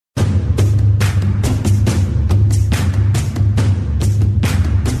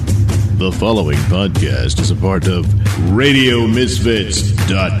The following podcast is a part of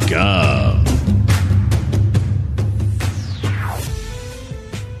RadioMisfits.com.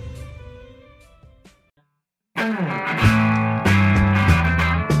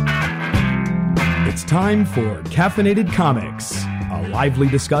 It's time for Caffeinated Comics, a lively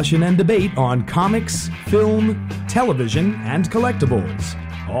discussion and debate on comics, film, television, and collectibles,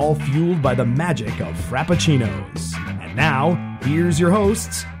 all fueled by the magic of Frappuccinos. And now, here's your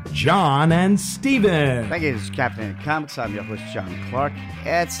hosts, John and Steven. Thank you. This is Caffeinated Comics. I'm your host, John Clark.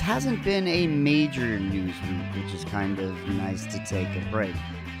 It hasn't been a major news week, which is kind of nice to take a break.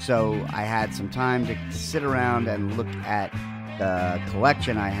 So I had some time to sit around and look at the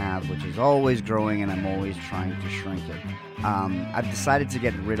collection I have, which is always growing, and I'm always trying to shrink it. I've decided to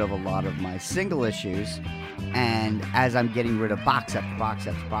get rid of a lot of my single issues, and as I'm getting rid of box after box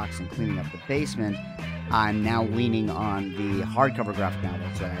after box and cleaning up the basement, I'm now leaning on the hardcover graphic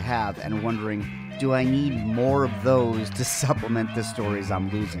novels that I have and wondering, do I need more of those to supplement the stories I'm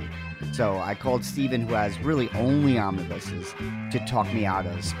losing? So I called Steven, who has really only omnibuses, to talk me out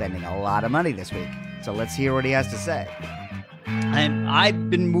of spending a lot of money this week. So let's hear what he has to say. And I've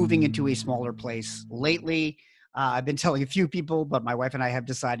been moving into a smaller place lately. I've been telling a few people, but my wife and I have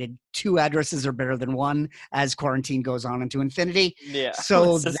decided 2 addresses are better than 1 as quarantine goes on into infinity. Yeah.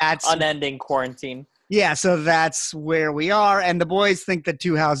 So that's unending quarantine. Yeah, so that's where we are. And the boys think that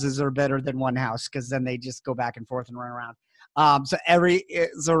 2 houses are better than 1 house because then they just go back and forth and run around. So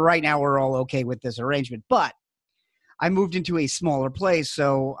right now we're all okay with this arrangement. But I moved into a smaller place,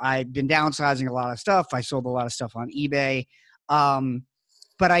 so I've been downsizing a lot of stuff. I sold a lot of stuff on eBay.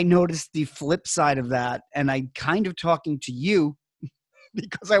 But I noticed the flip side of that, and I'm kind of talking to you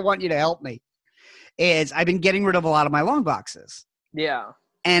because I want you to help me, is I've been getting rid of a lot of my long boxes. Yeah.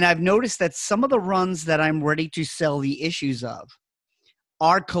 And I've noticed that some of the runs that I'm ready to sell the issues of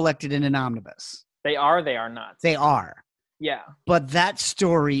are collected in an omnibus. They are not. They are. Yeah. But that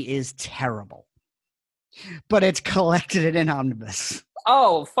story is terrible. But it's collected in an omnibus.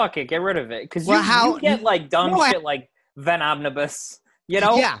 Oh, fuck it. Get rid of it. Because you get like dumb shit like Ven Omnibus. You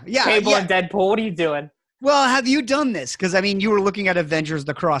know? Yeah. Cable and Deadpool. What are you doing? Well, have you done this? Because, I mean, you were looking at Avengers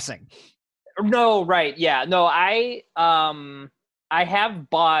The Crossing. No, right. Yeah. No, I have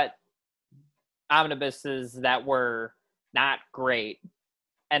bought omnibuses that were not great,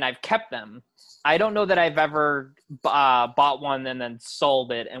 and I've kept them. I don't know that I've ever bought one and then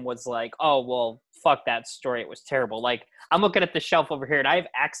sold it and was like, oh, well, fuck that story. It was terrible. Like, I'm looking at the shelf over here, and I have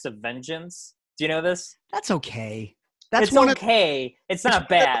Acts of Vengeance. Do you know this? That's okay. It's okay. It's not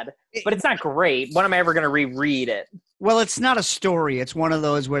bad, but it's not great. When am I ever going to reread it? Well, it's not a story. It's one of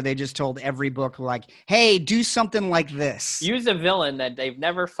those where they just told every book, like, hey, do something like this. Use a villain that they've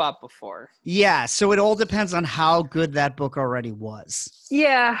never fought before. Yeah, so it all depends on how good that book already was.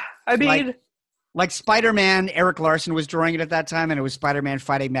 Yeah, I mean... Like Spider-Man, Eric Larson was drawing it at that time, and it was Spider-Man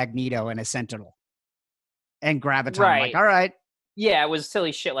fighting Magneto and a Sentinel. And Graviton. Right. Like, all right. Yeah, it was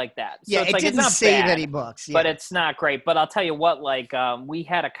silly shit like that. So yeah, it's it didn't save any books. Yeah. But it's not great. But I'll tell you what, like, we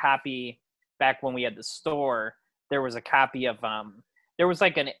had a copy back when we had the store. There was a copy of there was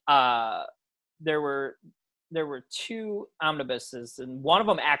like there were 2 omnibuses, and one of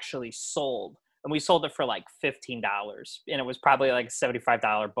them actually sold, and we sold it for like $15, and it was probably like a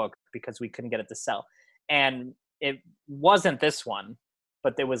 $75 book because we couldn't get it to sell. And it wasn't this one,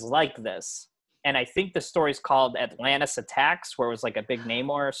 but it was like this. And I think the story's called Atlantis Attacks, where it was like a big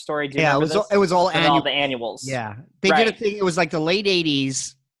Namor story. Do you remember this? It was all all the annuals. Yeah, they did a thing. It was like the late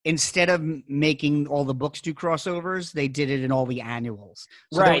 '80s. Instead of making all the books do crossovers, they did it in all the annuals.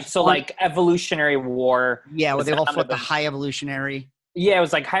 So like Evolutionary War. Yeah, where they all fought the High Evolutionary. Yeah, it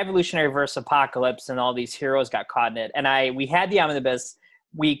was like High Evolutionary versus Apocalypse, and all these heroes got caught in it. And we had the omnibus.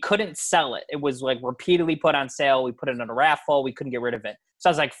 We couldn't sell it. It was like repeatedly put on sale. We put it in a raffle. We couldn't get rid of it. So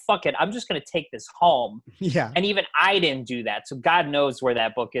I was like, fuck it. I'm just going to take this home. Yeah. And even I didn't do that. So God knows where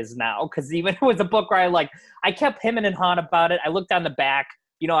that book is now. Because even it was a book where I kept hemming and hawing about it. I looked on the back.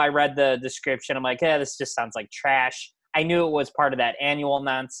 You know, I read the description. I'm like, yeah, this just sounds like trash. I knew it was part of that annual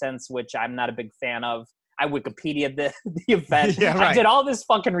nonsense, which I'm not a big fan of. I Wikipedia'd the event. Yeah, right. I did all this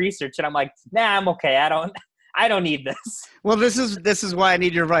fucking research, and I'm like, nah, I'm okay. I don't need this. Well, this is why I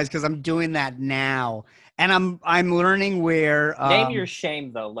need your advice, because I'm doing that now, and I'm learning where. Name your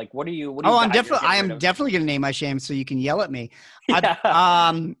shame, though. Like, what are you? I am definitely going to name my shame, so you can yell at me. Yeah.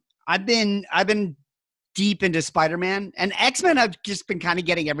 I've been deep into Spider-Man and X-Men. I've just been kind of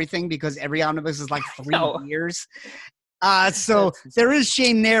getting everything because every omnibus is like 3 years. So there is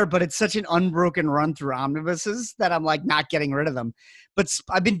shame there, but it's such an unbroken run through omnibuses that I'm like not getting rid of them. But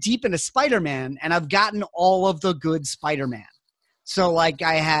I've been deep into Spider-Man, and I've gotten all of the good Spider-Man. So like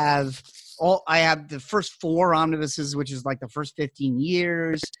I have the first 4 omnibuses, which is like the first 15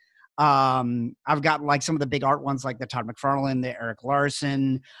 years. I've got like some of the big art ones like the Todd McFarlane, the Eric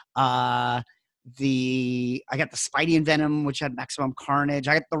Larson, I got the Spidey and Venom, which had Maximum Carnage.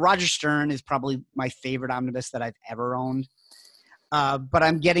 I got the Roger Stern is probably my favorite omnibus that I've ever owned. But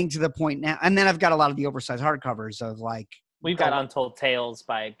I'm getting to the point now, and then I've got a lot of the oversized hardcovers of like. We've got Untold Tales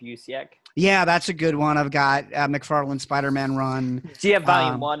by Busiek. Yeah, that's a good one. I've got McFarlane Spider-Man run. Do you have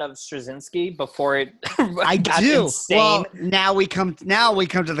volume 1 of Straczynski before it I got do. insane? Well, now we come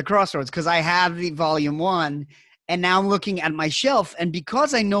to the crossroads because I have the volume 1, and now I'm looking at my shelf, and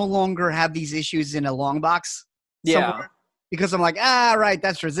because I no longer have these issues in a long box, because I'm like, right,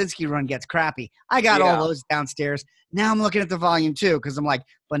 that Straczynski run gets crappy. I got all those downstairs. Now I'm looking at the volume 2 because I'm like,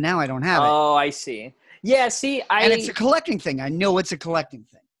 but now I don't have it. Oh, I see. Yeah, see, and it's a collecting thing. I know it's a collecting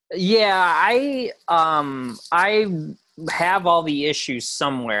thing. Yeah, I have all the issues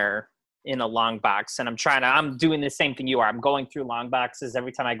somewhere in a long box, and I'm doing the same thing you are. I'm going through long boxes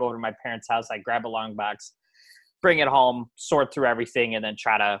every time I go over to my parents' house. I grab a long box, bring it home, sort through everything, and then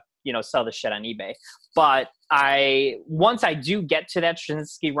try to sell the shit on eBay. But once I do get to that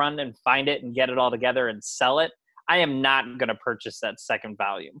Straczynski run and find it and get it all together and sell it, I am not going to purchase that second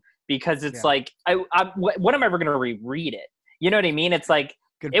volume because it's like when am I ever going to reread it? You know what I mean? It's like.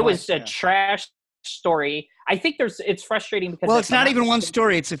 It was a trash story. I think it's frustrating because it's not even one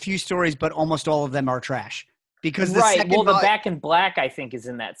story. It's a few stories, but almost all of them are trash. Because the Back in Black I think is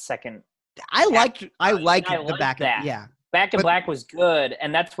in that second. I liked the Back that. Yeah. Back in Black was good,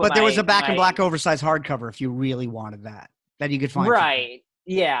 and that's what. But there was a Back in Black oversized hardcover if you really wanted that you could find. Right.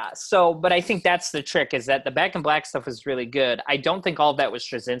 Yeah. So, but I think that's the trick is that the Back in Black stuff was really good. I don't think all of that was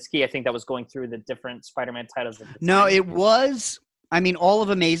Straczynski. I think that was going through the different Spider-Man titles. No, it was. I mean, all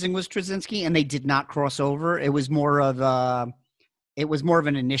of Amazing was Straczynski, and they did not cross over. It was more of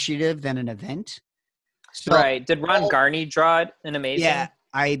an initiative than an event. So, right? Did Ron Garney draw it in Amazing? Yeah,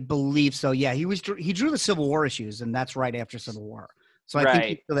 I believe so. Yeah, he drew the Civil War issues, and that's right after Civil War. So I think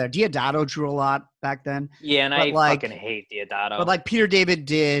he's still there. Diodato drew a lot back then. Yeah, and I fucking hate Diodato. But like Peter David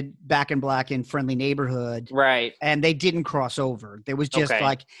did Back in Black in Friendly Neighborhood, right? And they didn't cross over. There was just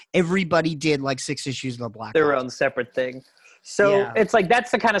like everybody did like 6 issues of the Black. Their own separate thing. So it's like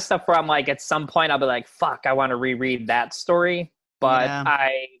that's the kind of stuff where I'm like, at some point I'll be like, fuck, I want to reread that story. But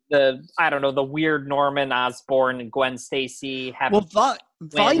I don't know, the weird Norman Osborn and Gwen Stacy.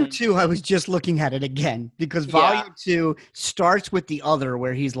 Volume 2, I was just looking at it again because Volume 2 starts with the other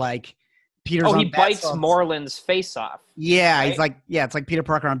where he's like, Peter's on he bites salts. Moreland's face off. Yeah, right? He's like, it's like Peter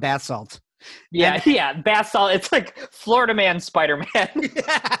Parker on bath salts. Yeah, bath salt. It's like Florida Man, Spider-Man.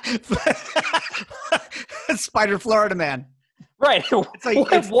 Spider Florida Man. Right, it was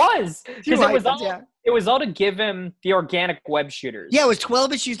because it was all to give him the organic web shooters. Yeah, it was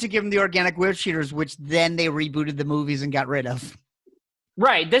 12 issues to give him the organic web shooters, which then they rebooted the movies and got rid of.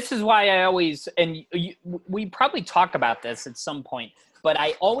 Right. This is why I always we probably talk about this at some point, but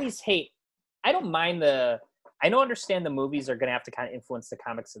I always hate. I don't mind I don't understand the movies are going to have to kind of influence the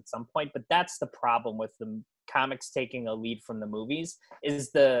comics at some point, but that's the problem with the comics taking a lead from the movies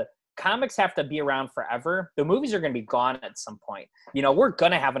is the comics have to be around forever. The movies are going to be gone at some point. We're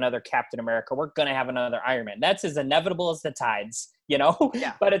going to have another Captain America. We're going to have another Iron Man. That's as inevitable as the tides, Yeah.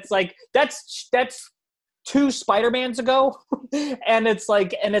 But it's like, that's 2 Spider-Mans ago. and it's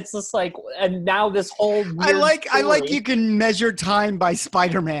just like, and now this whole weird I like you can measure time by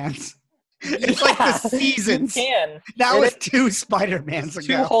Spider-Mans. It's like the seasons. You can. That was 2 Spider-Mans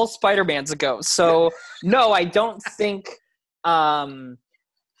ago. 2 whole Spider-Mans ago. So no, I don't think,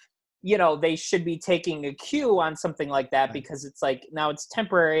 they should be taking a cue on something like that because it's like now it's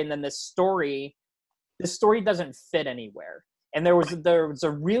temporary, and then the story doesn't fit anywhere. And there was a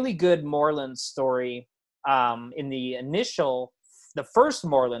really good Moreland story in the first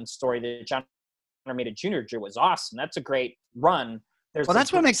Moreland story that John Romita Jr. drew was awesome. That's a great run.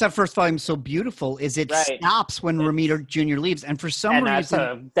 That's what makes that first volume so beautiful is it stops when Romita Jr. leaves. And for some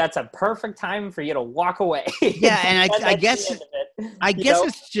reason... That's a perfect time for you to walk away. Yeah, and I guess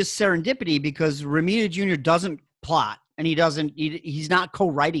it's just serendipity because Romita Jr. doesn't plot and he's not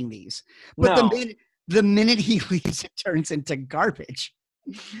co-writing these. But the minute he leaves, it turns into garbage.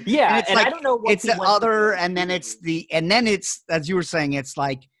 Yeah, and I don't know what it's the other, and then it's as you were saying, it's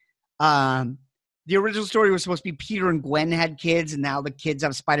like the original story was supposed to be Peter and Gwen had kids, and now the kids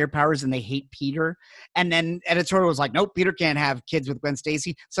have spider powers and they hate Peter. And then editorial was like, nope, Peter can't have kids with Gwen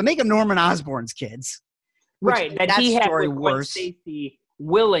Stacy, so make him Norman Osborn's kids. Right, that he had with Gwen Stacy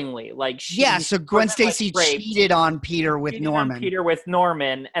willingly. Like so Gwen Stacy cheated on Peter with Norman. Peter with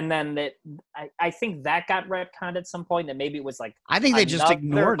Norman, and then I think that got retconned at some point. That maybe it was like I think they just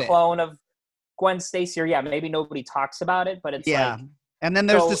ignored clone of Gwen Stacy, or maybe nobody talks about it, but it's like. And then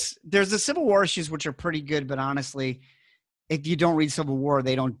there's the Civil War issues, which are pretty good, but honestly, if you don't read Civil War,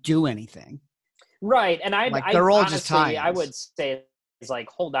 they don't do anything. Right, and they're all honestly, just tie-ins. I would say is like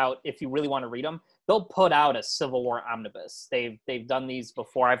hold out if you really want to read them. They'll put out a Civil War omnibus. They've done these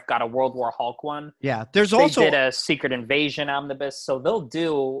before. I've got a World War Hulk one. Yeah, they did a Secret Invasion omnibus, so they'll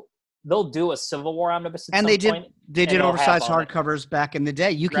do a Civil War omnibus. At some point, they did oversized hardcovers back in the day.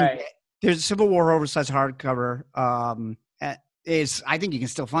 You can there's a Civil War oversized hardcover. I think you can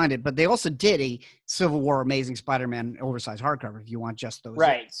still find it, but they also did a Civil War Amazing Spider-Man oversized hardcover if you want just those.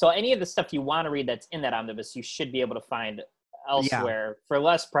 Right. So any of the stuff you want to read that's in that omnibus, you should be able to find elsewhere for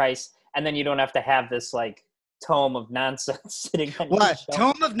less price, and then you don't have to have this like tome of nonsense sitting on your shelf.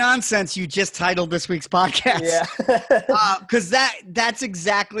 Tome of nonsense you just titled this week's podcast. Yeah. Because that's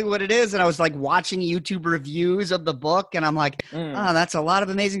exactly what it is. And I was like watching YouTube reviews of the book, and I'm like, that's a lot of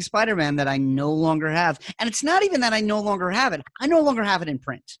Amazing Spider-Man that I no longer have. And it's not even that I no longer have it. I no longer have it in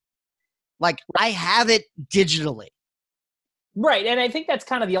print. Like, I have it digitally. Right. And I think that's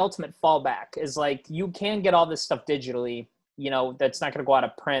kind of the ultimate fallback is like you can get all this stuff digitally, that's not going to go out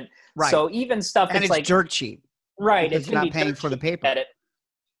of print. Right. So even stuff and it's like dirt cheap. Right. It's not paying for the paper.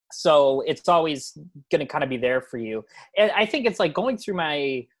 So it's always going to kind of be there for you. And I think it's like going through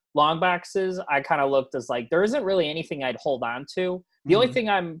my long boxes, I kind of looked as like, there isn't really anything I'd hold on to. The only thing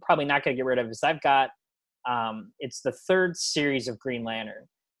I'm probably not going to get rid of is I've got, it's the third series of Green Lantern.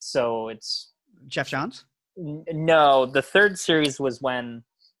 So it's Jeff Johns? No, the third series was when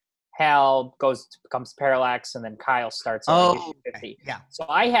Hal becomes Parallax, and then Kyle starts on issue 50. Yeah. So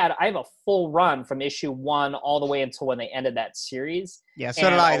I have a full run from issue 1 all the way until when they ended that series. Yeah, so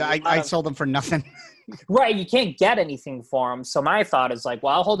did I. I sold them for nothing. Right, you can't get anything for them. So my thought is like,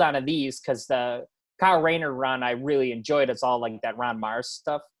 well, I'll hold on to these because the Kyle Rayner run I really enjoyed. It's all like that Ron Mars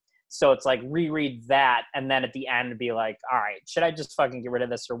stuff. So it's like reread that, and then at the end be like, all right, should I just fucking get rid of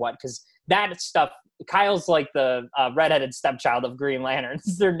this or what? Because that stuff, Kyle's like the redheaded stepchild of Green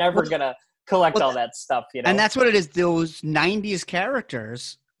Lanterns. They're never going to collect all that stuff, And that's what it is. Those 90s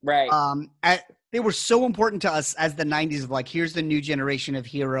characters, right? They were so important to us as the 90s of like, here's the new generation of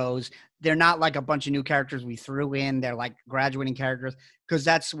heroes. They're not like a bunch of new characters we threw in. They're like graduating characters. Because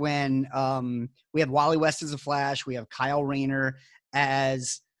that's when we have Wally West as a Flash. We have Kyle Rayner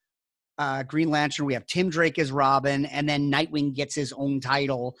as Green Lantern. We have Tim Drake as Robin, and then Nightwing gets his own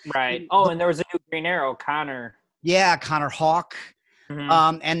title. Right. Oh, and there was a new Green Arrow, Connor. Yeah, Connor Hawke.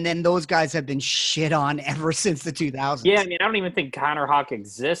 And then those guys have been shit on ever since the 2000s. Yeah, I mean, I don't even think Connor Hawke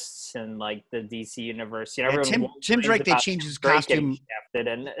exists in like the DC universe. Tim Drake, they changed his costume,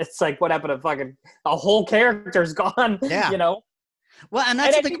 and it's like, what happened to fucking the whole character's gone? Yeah, Well, and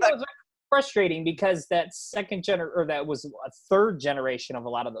that's the thing about. Frustrating because that that was a third generation of a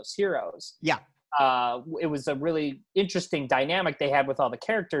lot of those heroes. Yeah. It was a really interesting dynamic they had with all the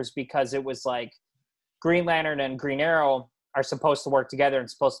characters because it was like Green Lantern and Green Arrow are supposed to work together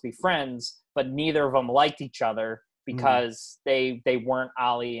and supposed to be friends, but neither of them liked each other because they weren't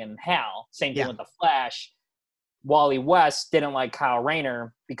Ollie and Hal. Same thing with the Flash. Wally West didn't like Kyle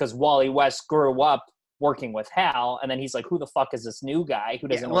Rayner because Wally West grew up working with Hal, and then he's like, who the fuck is this new guy who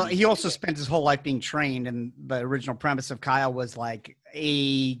doesn't know? Well, he also spent his whole life being trained, and the original premise of Kyle was like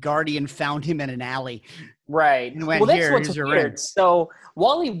a guardian found him in an alley. Right. And went, that's what's weird. So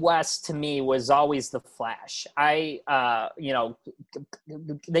Wally West to me was always the Flash. They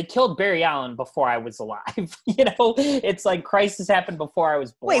killed Barry Allen before I was alive. It's like Crisis happened before I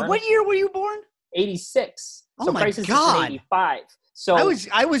was born. Wait, what year were you born? 86. Oh so my Crisis God. is in 85. So I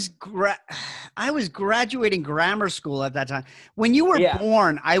was graduating grammar school at that time. When you were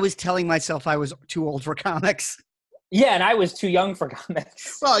born, I was telling myself I was too old for comics. Yeah, and I was too young for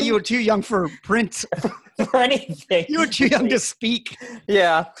comics. Well, you were too young for print. For anything. You were too young to speak.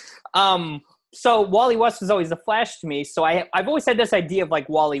 Yeah. So Wally West was always the Flash to me. So I've always had this idea of like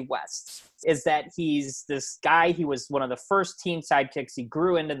Wally West is that he's this guy. He was one of the first teen sidekicks. He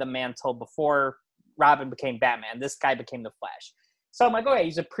grew into the mantle before Robin became Batman. This guy became the Flash. So I'm like, okay,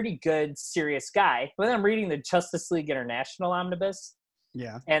 he's a pretty good, serious guy. But then I'm reading the Justice League International Omnibus.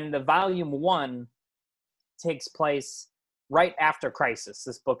 Yeah. And the volume 1 takes place right after Crisis.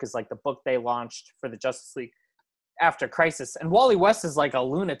 This book is like the book they launched for the Justice League after Crisis. And Wally West is like a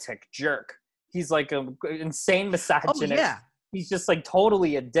lunatic jerk. He's like an insane misogynist. Oh, yeah. He's just like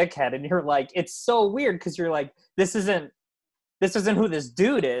totally a dickhead. And you're like, it's so weird because you're like, this isn't this isn't who this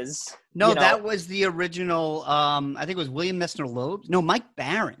dude is. No, you know? that was the original. I think it was William Messner Loeb. No, Mike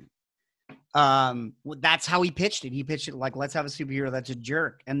Barron. That's how he pitched it. He pitched it like, let's have a superhero that's a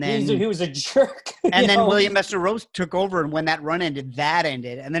jerk. And then he was a jerk. And then William Messner Loeb took over, and when that run ended, that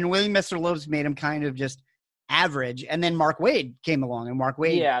ended. And then William Messner Loeb made him kind of just average. And then Mark Waid came along, and Mark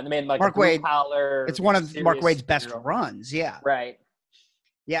Waid, they made like Mark a blue Waid, collar. it's one of Mark Waid's best hero. runs. Yeah, Right.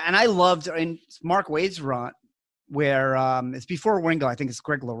 yeah. And I loved in Mark Waid's run where it's before Ringo. I think it's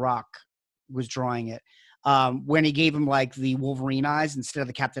Greg LaRocque was drawing it. When he gave him like the Wolverine eyes instead of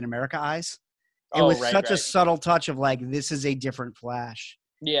the Captain America eyes. It was such a subtle touch of like, this is a different Flash.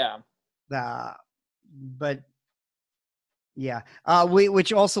 Yeah. But yeah,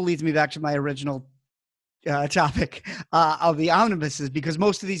 which also leads me back to my original topic of the omnibuses, because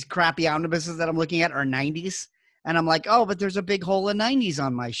most of these crappy omnibuses that I'm looking at are 90s. And I'm like, oh, but there's a big hole of 90s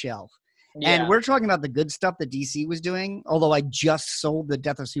on my shelf. Yeah. And we're talking about the good stuff that DC was doing, although I just sold the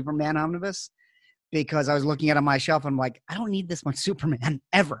Death of Superman omnibus because I was looking at it on my shelf. And I'm like, I don't need this much Superman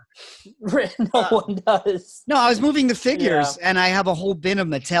ever. No one does. No, I was moving the figures and I have a whole bin of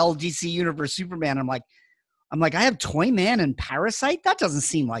Mattel DC Universe Superman. I'm like, I have Toyman and Parasite? That doesn't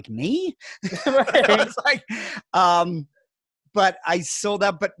seem like me. Right. I was like, but I sold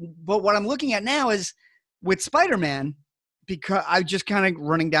that. But what I'm looking at now is with Spider-Man, because I'm just kind of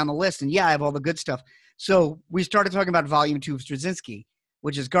running down the list, and yeah, I have all the good stuff. So we started talking about Volume 2 of Straczynski,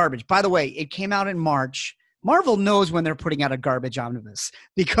 which is garbage. By the way, it came out in March. Marvel knows when they're putting out a garbage omnibus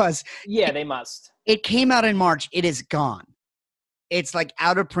because they must. It came out in March. It is gone. It's like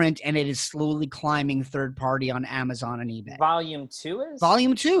out of print, and it is slowly climbing third party on Amazon and eBay. Volume 2 is?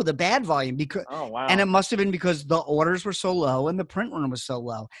 Volume 2, the bad volume. Oh, wow. And it must have been because the orders were so low and the print run was so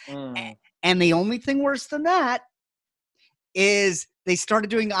low. Mm. And the only thing worse than that is they started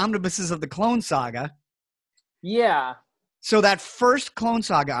doing omnibuses of the Clone Saga. Yeah. So that first Clone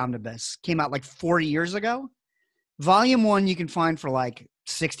Saga omnibus came out like 4 years ago. Volume 1 you can find for like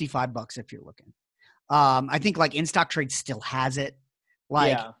 $65 if you're looking. I think like In Stock Trade still has it.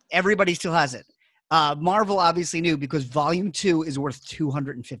 Like everybody still has it. Marvel obviously knew because Volume 2 is worth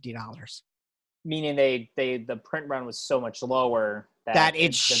 $250. Meaning the print run was so much lower that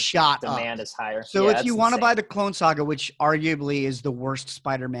it's shot up. Demand is higher. So if you want to buy the Clone Saga, which arguably is the worst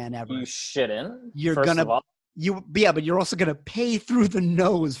Spider-Man ever, you shouldn't. But you're also gonna pay through the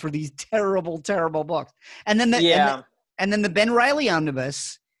nose for these terrible, terrible books. And then the Ben Reilly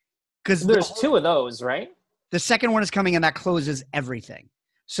omnibus, because there's two of those, right? The second one is coming, and that closes everything.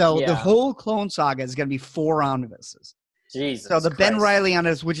 So the whole Clone Saga is gonna be 4 omnibuses. Jesus. So the Christ. Ben Reilly on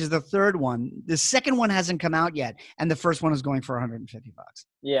this, which is the third one, the second one hasn't come out yet, and the first one is going for $150.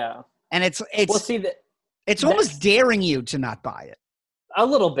 Yeah, and it's almost daring you to not buy it. A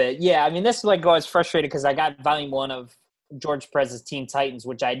little bit, yeah. I mean, this is like I was frustrated because I got Volume 1 of George Perez's Teen Titans,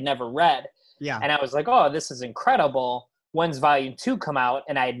 which I'd never read. Yeah, and I was like, oh, this is incredible. When's Volume 2 come out?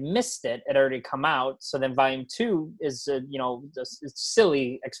 And I had missed it. It had already come out. So then Volume 2 is, it's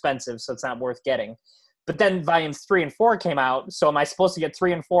silly expensive, so it's not worth getting. But then Volumes 3 and 4 came out. So am I supposed to get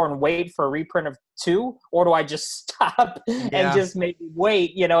 3 and 4 and wait for a reprint of 2? Or do I just stop and just maybe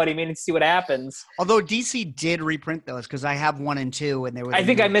wait, you know what I mean, and see what happens? Although DC did reprint those because I have 1 and 2. And they were. I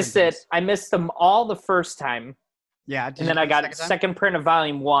think I missed it. I missed them all the first time. Yeah. And then I got second print of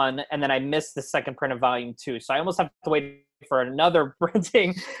Volume 1. And then I missed the second print of Volume 2. So I almost have to wait for another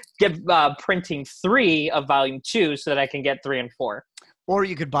printing 3 of Volume 2 so that I can get 3 and 4. Or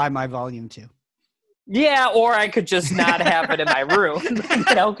you could buy my Volume 2. Yeah, or I could just not have it in my room.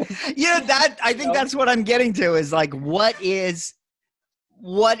 I think that's what I'm getting to is like, what is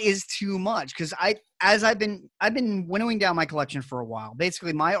too much? Because I've been winnowing down my collection for a while.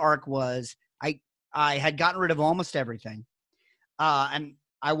 Basically, my arc was I had gotten rid of almost everything, and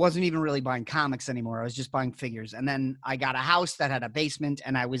I wasn't even really buying comics anymore. I was just buying figures. And then I got a house that had a basement,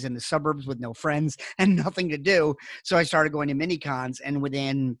 and I was in the suburbs with no friends and nothing to do. So I started going to mini cons, and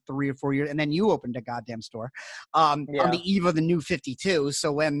within 3 or 4 years, and then you opened a goddamn store on the eve of the New 52.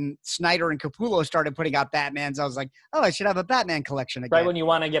 So when Snyder and Capullo started putting out Batmans, I was like, oh, I should have a Batman collection again. Right when you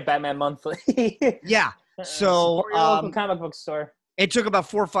want to get Batman monthly. Yeah. So your local comic book store. It took about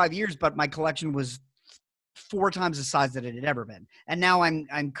 4 or 5 years, but my collection was 4 times the size that it had ever been. And now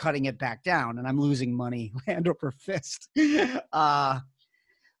I'm cutting it back down, and I'm losing money hand over fist. But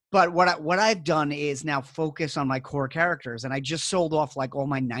what I've done is now focus on my core characters, and I just sold off like all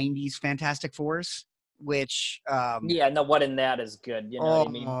my 90s Fantastic Fours, which what in that is good, you know what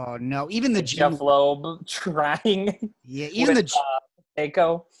I mean? Oh no, even the Jeff Loeb trying. Yeah, even with,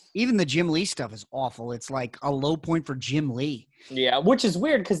 Eiko. Even the Jim Lee stuff is awful. It's like a low point for Jim Lee. Yeah, which is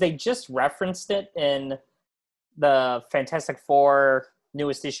weird because they just referenced it in the Fantastic Four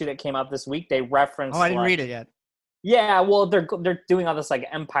newest issue that came out this week, they referenced. Oh, I didn't read it yet. Yeah, well, they're doing all this like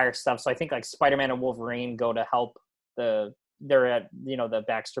Empire stuff. So I think like Spider-Man and Wolverine go to help they're at the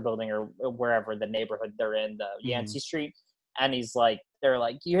Baxter Building or wherever the neighborhood they're in, the Yancey Street, and they're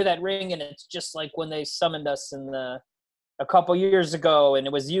like, you hear that ring, and it's just like when they summoned us a couple years ago, and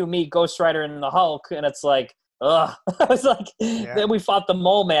it was you, me, Ghost Rider, and the Hulk, and it's like, ugh. I was like, then we fought the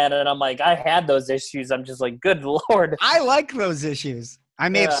Mole Man, and I'm like, I had those issues. I'm just like, good Lord. I like those issues. I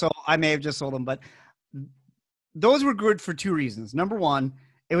may have just sold them, but those were good for two reasons. Number one,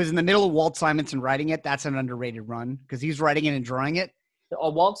 it was in the middle of Walt Simonson writing it. That's an underrated run because he's writing it and drawing it.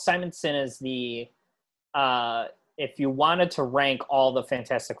 Walt Simonson is if you wanted to rank all the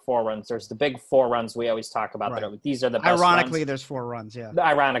Fantastic Four runs, there's the big four runs we always talk about. Right. These are the best Ironically, runs. there's 4 runs, yeah.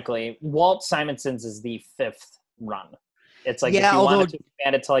 Ironically, Walt Simonson's is the 5th run. It's like if you wanted to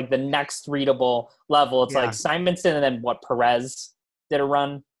expand it to like the next readable level, it's like Simonson and then Perez did a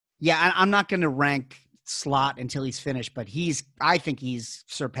run. Yeah, I'm not going to rank Slott until he's finished, but I think he's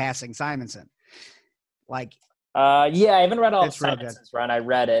surpassing Simonson. Like, I haven't read all of Simonson's run. I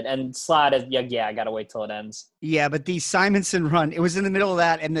read it, and Slott is I gotta wait till it ends. Yeah, but the Simonson run, it was in the middle of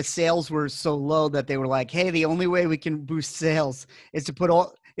that, and the sales were so low that they were like, "Hey, the only way we can boost sales is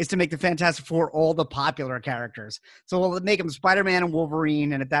to make the Fantastic Four all the popular characters. So we'll make them Spider-Man and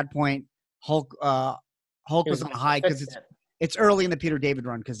Wolverine, and at that point, Hulk was on high because it's early in the Peter David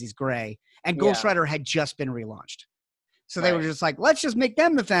run because he's gray, and Ghost Rider had just been relaunched. So they were just like, let's just make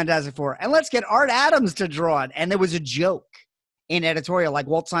them the Fantastic Four, and let's get Art Adams to draw it. And there was a joke in editorial, like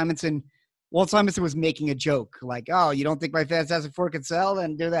Walt Simonson was making a joke, like, oh, you don't think my Fantastic Four could sell?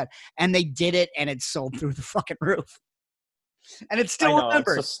 Then do that. And they did it, and it sold through the fucking roof. And it's still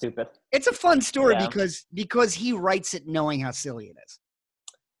remembered. It's so stupid. It's a fun story because he writes it knowing how silly it is.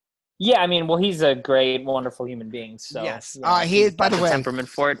 Yeah, I mean, well, he's a great, wonderful human being. So yes, he is. By the way, temperament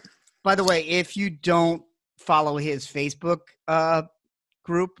for it. By the way, if you don't follow his Facebook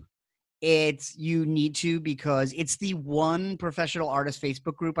group, you need to, because it's the one professional artist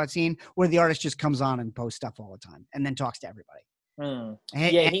Facebook group I've seen where the artist just comes on and posts stuff all the time and then talks to everybody.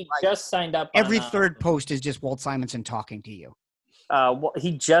 He just signed up. Every third post is just Walt Simonson talking to you.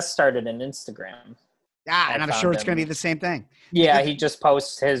 He just started an Instagram. And I'm sure it's going to be the same thing. Yeah, he just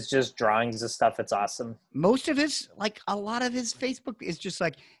posts his drawings and stuff. It's awesome. Most of his, a lot of his Facebook is just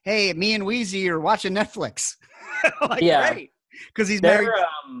like, hey, me and Wheezy are watching Netflix. Great. Because he's married.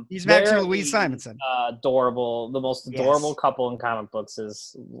 He's married to Louise Simonson. The most adorable couple in comic books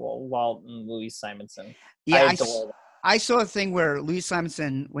is Walt and Louise Simonson. Yeah, I saw a thing where Louise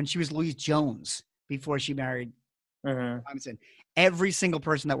Simonson, when she was Louise Jones, before she married Simonson, every single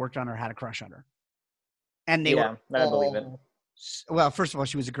person that worked on her had a crush on her. And they were I believe it. Well, first of all,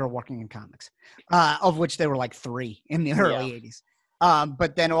 she was a girl working in comics, of which there were like 3 in the early 80s.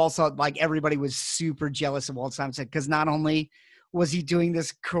 But then also, everybody was super jealous of Walt Simonson because not only was he doing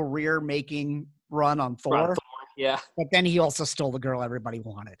this career-making run on Thor, but then he also stole the girl everybody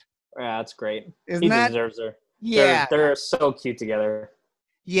wanted. Yeah, that's great. He deserves her. Yeah. They're so cute together.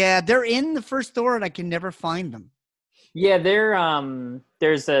 Yeah, they're in the first Thor, and I can never find them. Yeah,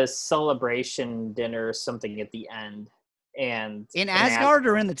 there's a celebration dinner or something at the end, and in Asgard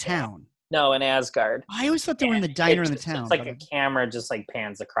or in the town? No, in Asgard. I always thought they were in the diner in the town. It's like a camera just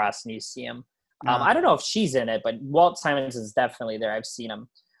pans across and you see him. I don't know if she's in it, but Walt Simonson's definitely there. I've seen him.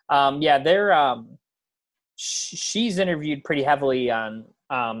 They're she's interviewed pretty heavily on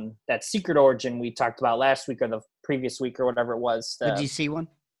that Secret Origin we talked about last week or the previous week or whatever it was. The DC one?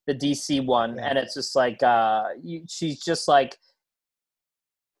 The DC one. Yeah. And it's just she's just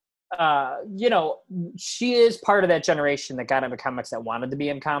she is part of that generation that got into comics that wanted to be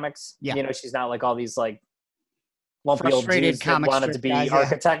in comics. Yeah. She's not like all these lumpy old Jews that wanted to be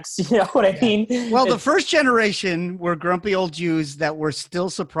architects. You know what I mean? Well, the first generation were grumpy old Jews that were still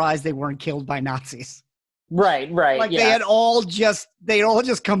surprised they weren't killed by Nazis. Right. They had all just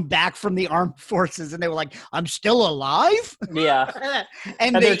come back from the armed forces and they were like, I'm still alive? Yeah.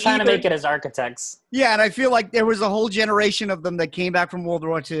 and they're trying to make it as architects. Yeah, and I feel like there was a whole generation of them that came back from World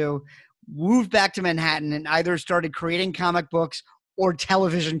War II, moved back to Manhattan, and either started creating comic books or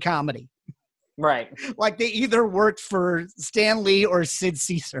television comedy. Right. They either worked for Stan Lee or Sid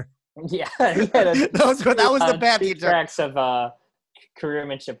Caesar. Yeah. that was the path he took. Tracks of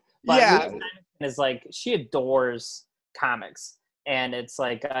careermanship. But is she adores comics, and it's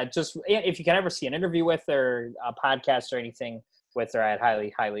just if you can ever see an interview with her, a podcast or anything with her, I'd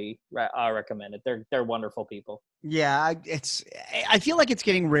highly recommend it. They're wonderful people. Yeah, I feel like it's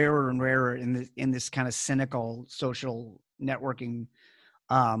getting rarer and rarer in this kind of cynical social networking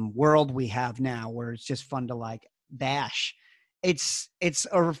world we have now, where it's just fun to bash. It's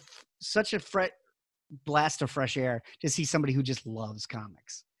such a blast of fresh air to see somebody who just loves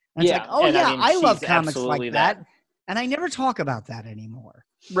comics. And it's like, oh and yeah, mean, I love she's comics absolutely like that. And I never talk about that anymore.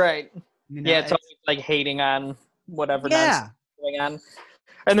 Right. You know, Yeah, it's always like hating on whatever yeah. nonsense is going on.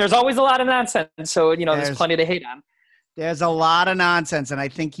 And there's always a lot of nonsense. So, there's plenty to hate on. There's a lot of nonsense. And I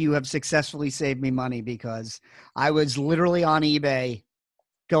think you have successfully saved me money because I was literally on eBay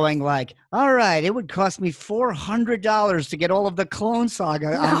going like, all right, it would cost me $400 to get all of the Clone Saga.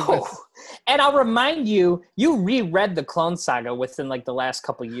 No. And I'll remind you, you reread the Clone Saga within like the last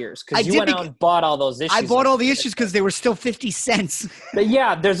couple of years because you went out and bought all those issues. I bought all the issues because they were still 50 cents. But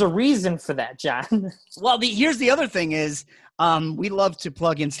yeah, there's a reason for that, John. Well, here's the other thing is we love to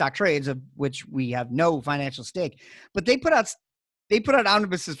plug in stock trades, of which we have no financial stake, but they put out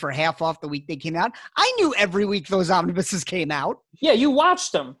omnibuses for half off the week they came out. I knew every week those omnibuses came out. Yeah, you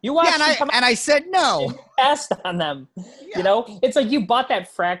watched them. You watched them and I said no. You passed on them. Yeah. It's like you bought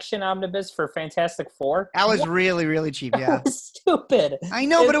that Fraction omnibus for Fantastic Four. That was really, really cheap. Yeah, that was stupid. I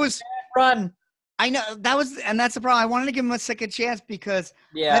know, but it was run. I know that's the problem. I wanted to give him a second chance because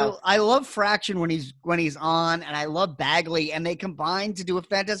I love Fraction when he's on, and I love Bagley, and they combined to do a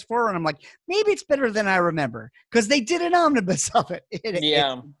Fantastic Four, and I'm like, maybe it's better than I remember because they did an omnibus of it.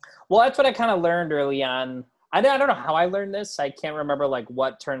 Well, that's what I kind of learned early on. I don't know how I learned this. I can't remember like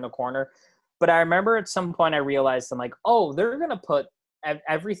what turned the corner, but I remember at some point I realized I'm like, oh, they're gonna put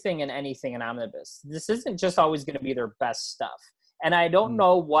everything and anything in omnibus. This isn't just always gonna be their best stuff. And I don't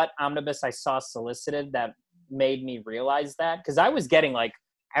know what omnibus I saw solicited that made me realize that because I was getting like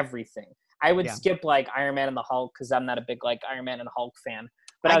everything. I would skip like Iron Man and the Hulk because I'm not a big like Iron Man and Hulk fan.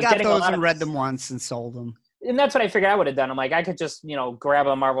 But I was got getting those and read them once and sold them. And that's what I figured I would have done. I'm like, I could just grab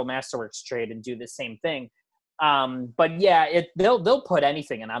a Marvel Masterworks trade and do the same thing. But yeah, they'll put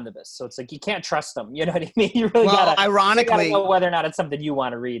anything in omnibus, so it's like you can't trust them. You know what I mean? You really gotta know whether or not it's something you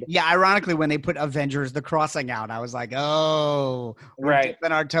want to read. Yeah, ironically, when they put Avengers: The Crossing out, I was like, oh, we're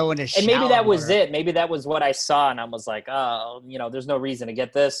dipping our toe in a and maybe that was it. Maybe that was what I saw, and I was like, oh, there's no reason to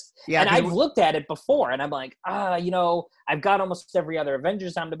get this. Yeah, and I've looked at it before, and I'm like, I've got almost every other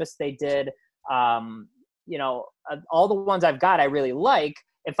Avengers omnibus they did. All the ones I've got, I really like.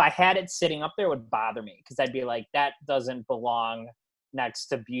 If I had it sitting up there, it would bother me because I'd be like, that doesn't belong next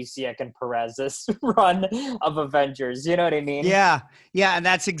to Busiek and Perez's run of Avengers. You know what I mean? Yeah. Yeah. And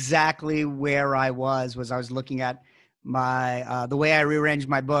that's exactly where I was looking at my, the way I rearranged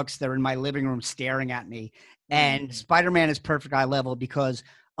my books. They're in my living room staring at me. And Spider-Man is perfect eye level because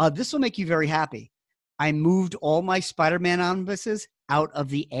this will make you very happy. I moved all my Spider-Man omnibuses out of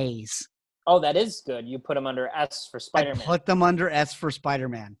the A's. Oh, that is good. You put them under S for Spider-Man. I put them under S for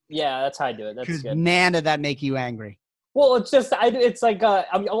Spider-Man. Yeah, that's how I do it. That's good. Man, did that make you angry? Well, it's just, it's like,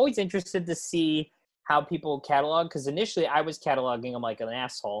 I'm always interested to see how people catalog, because initially I was cataloging them like an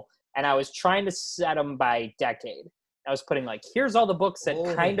asshole, and I was trying to set them by decade. I was putting like, here's all the books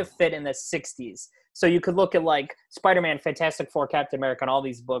that kind of fit in the 60s. So you could look at like Spider-Man, Fantastic Four, Captain America, and all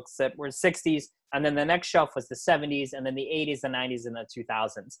these books that were 60s, and then the next shelf was the 70s, and then the 80s, the 90s, and the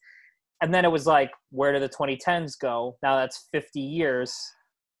 2000s. And then it was like, where do the 2010s go? Now that's 50 years.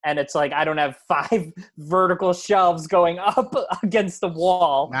 And it's like, I don't have 5 vertical shelves going up against the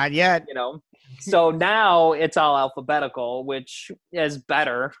wall. Not yet. So now it's all alphabetical, which is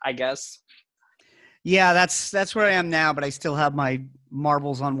better, I guess. Yeah, that's where I am now, but I still have my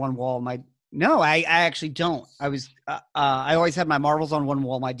Marvels on one wall. I actually don't. I always had my Marvels on one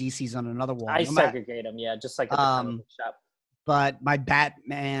wall, my DCs on another wall. I segregate them, just like at the comic shop. But my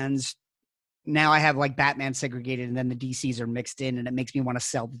Batmans, now I have like Batman segregated, and then the DCs are mixed in, and it makes me want to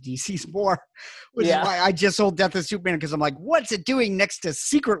sell the DCs more, which is why I just sold Death of Superman, because I'm like, what's it doing next to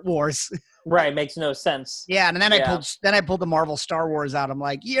Secret Wars? Right, makes no sense. Yeah, and then I pulled the Marvel Star Wars out. I'm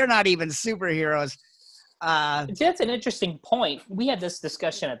like, you're not even superheroes. That's an interesting point. We had this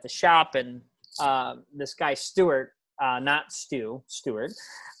discussion at the shop, and this guy Stuart, not Stu, Stuart.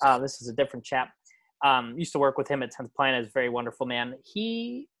 This is a different chap. Used to work with him at 10th Planet. Is a very wonderful man.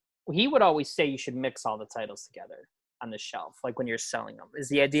 He would always say you should mix all the titles together on the shelf, like when you're selling them.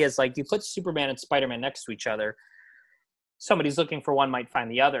 The idea is like you put Superman and Spider-Man next to each other. Somebody's looking for one might find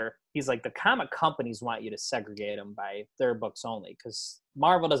the other. He's like, the comic companies want you to segregate them by their books only, because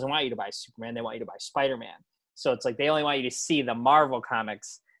Marvel doesn't want you to buy Superman. They want you to buy Spider-Man. So it's like they only want you to see the Marvel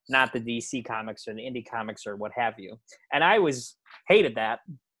comics, not the DC comics or the indie comics or what have you. And I hated that.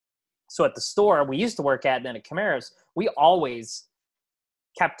 So at the store we used to work at, then at Chimeras, we always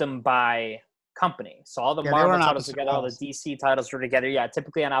kept them by company. So all the Marvel titles together, all the DC titles were together. Yeah,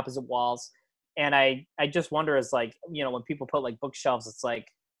 typically on opposite walls. And I just wonder, is like, when people put like bookshelves, it's like,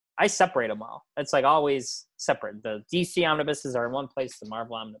 I separate them all. It's like always separate. The DC omnibuses are in one place, the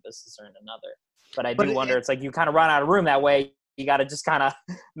Marvel omnibuses are in another. But I do wonder, it's like you kind of run out of room that way. You got to just kind of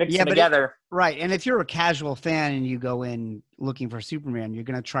mix them together. Right. And if you're a casual fan and you go in looking for Superman, you're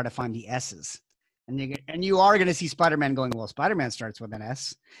going to try to find the S's. And you are going to see Spider-Man going, well, Spider-Man starts with an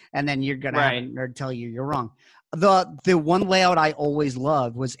S. And then you're going to have a nerd tell you you're wrong. The one layout I always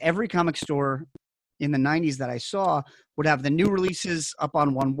loved was every comic store in the 90s that I saw would have the new releases up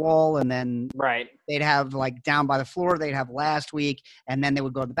on one wall, and then they'd have like down by the floor, they'd have last week, and then they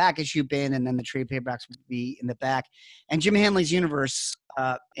would go to the back issue bin, and then the trade paperbacks would be in the back. And Jim Hanley's Universe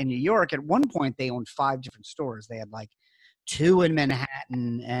in New York, at one point they owned 5 different stores. They had like 2 in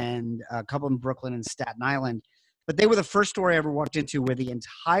Manhattan and a couple in Brooklyn and Staten Island. But they were the first store I ever walked into where the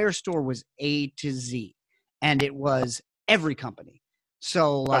entire store was A to Z, and it was every company.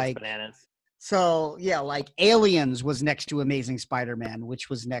 So like bananas. So, yeah, like Aliens was next to Amazing Spider-Man, which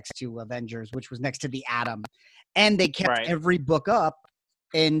was next to Avengers, which was next to The Atom. And they kept every book up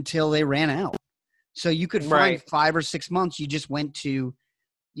until they ran out. So you could find 5 or 6 months. You just went to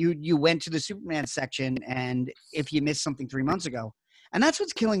you went to the Superman section, and if you missed something 3 months ago. And that's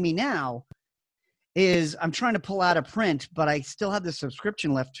what's killing me now is I'm trying to pull out a print, but I still have the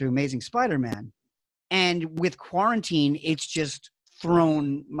subscription left to Amazing Spider-Man. And with quarantine, it's just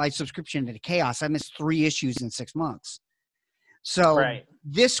thrown my subscription into chaos. I missed 3 issues in 6 months. So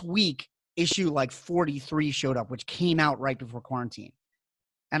this week, issue like 43 showed up, which came out right before quarantine.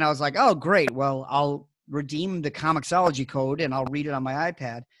 And I was like, oh, great. Well, I'll redeem the Comixology code and I'll read it on my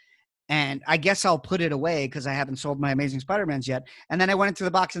iPad. And I guess I'll put it away because I haven't sold my Amazing Spider-Mans yet. And then I went into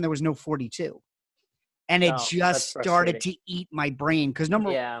the box and there was no 42. And it just started to eat my brain. Because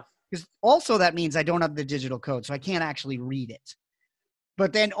because also that means I don't have the digital code, so I can't actually read it.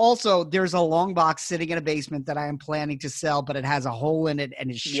 But then also there's a long box sitting in a basement that I am planning to sell, but it has a hole in it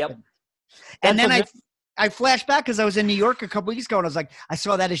and it's shipped. And then I flashed back because I was in New York a couple weeks ago and I was like, I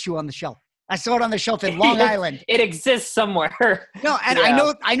saw that issue on the shelf. I saw it on the shelf in Long Island. It exists somewhere. No, and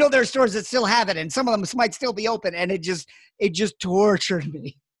I know there are stores that still have it, and some of them might still be open, and it just tortured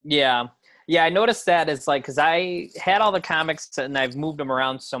me. Yeah. Yeah, I noticed that it's like, because I had all the comics and I've moved them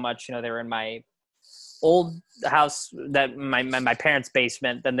around so much. You know, they were in my old house, that my parents'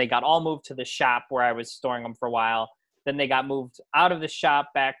 basement. Then they got all moved to the shop where I was storing them for a while. Then they got moved out of the shop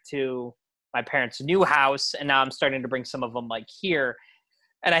back to my parents' new house, and now I'm starting to bring some of them like here.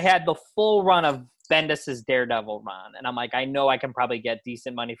 And I had the full run of Bendis's Daredevil run, and I'm like, I know I can probably get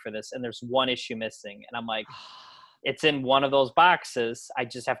decent money for this, and there's one issue missing, and I'm like, it's in one of those boxes. I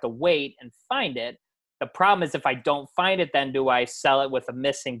just have to wait and find it. The problem is if I don't find it, then do I sell it with a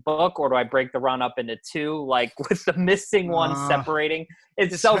missing book, or do I break the run up into 2, like with the missing one separating?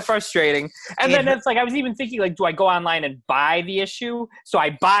 It's so frustrating. And then it's like, I was even thinking, like, do I go online and buy the issue? So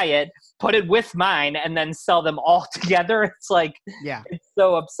I buy it, put it with mine, and then sell them all together. It's like, it's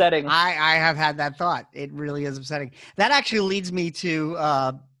so upsetting. I have had that thought. It really is upsetting. That actually leads me to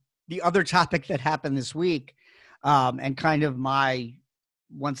the other topic that happened this week, and kind of my,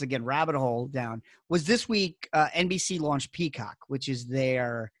 once again, rabbit hole down, was this week NBC launched Peacock, which is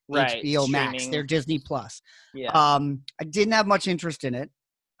their HBO Max, their Disney Plus. I didn't have much interest in it.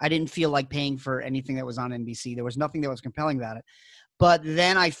 I didn't feel like paying for anything that was on NBC. There was nothing that was compelling about it. But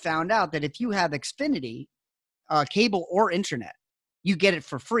then I found out that if you have Xfinity, cable or internet, you get it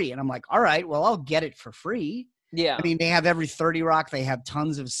for free. And I'm like, all right, well, I'll get it for free. Yeah. I mean, they have every 30 Rock. They have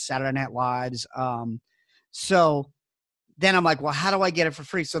tons of Saturday Night Lives. So then I'm like, well, how do I get it for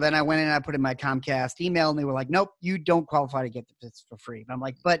free? So then I went in and I put in my Comcast email, and they were like, nope, you don't qualify to get this for free. And I'm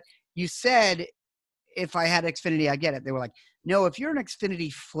like, but you said if I had Xfinity, I get it. They were like, no, if you're an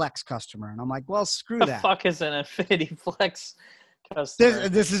Xfinity Flex customer. And I'm like, well, screw that. The fuck is an Infinity Flex customer?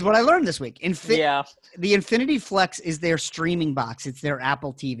 This is what I learned this week. The Infinity Flex is their streaming box. It's their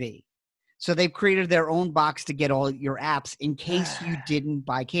Apple TV. So they've created their own box to get all your apps in case you didn't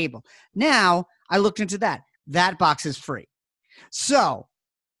buy cable. Now, I looked into that. That box is free. So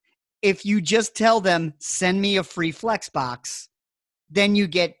if you just tell them, send me a free Flex box, then you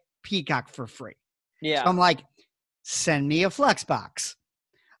get Peacock for free. Yeah. So I'm like, send me a Flex box.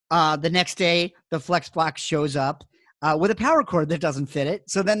 The next day, the Flex box shows up with a power cord that doesn't fit it.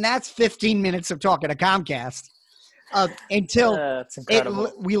 So then that's 15 minutes of talking to Comcast until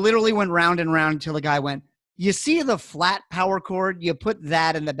we literally went round and round until the guy went, you see the flat power cord? You put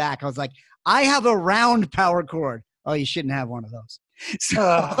that in the back. I was like, I have a round power cord. Oh, you shouldn't have one of those.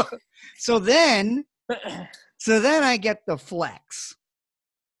 So then I get the Flex,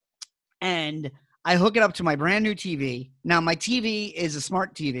 and I hook it up to my brand new TV. Now my TV is a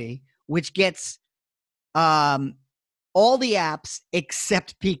smart TV, which gets all the apps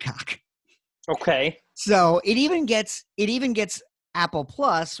except Peacock. Okay. So it even gets Apple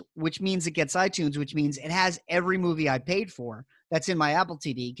Plus, which means it gets iTunes, which means it has every movie I paid for that's in my Apple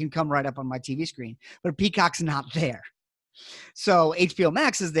TV can come right up on my TV screen. But Peacock's not there. So HBO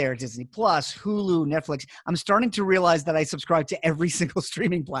Max is there, Disney Plus, Hulu, Netflix. I'm starting to realize that I subscribe to every single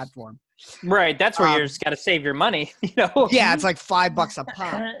streaming platform. Right. That's where you just got to save your money, you know? Yeah, it's like $5 a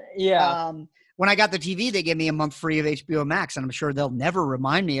pop. Yeah. When I got the TV, they gave me a month free of HBO Max, and I'm sure they'll never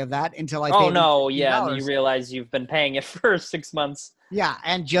remind me of that until I pay them $15. You realize you've been paying it for 6 months. Yeah,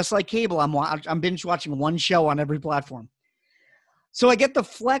 and just like cable, I'm binge watching one show on every platform. So I get the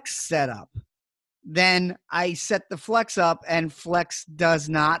Flex set up. Then I set the Flex up, and Flex does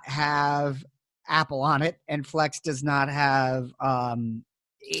not have Apple on it, and Flex does not have HBO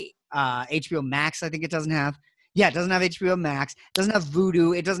Max. I think it doesn't have. Yeah, it doesn't have HBO Max. It doesn't have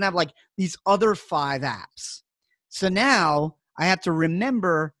Vudu. It doesn't have like these other 5 apps. So now I have to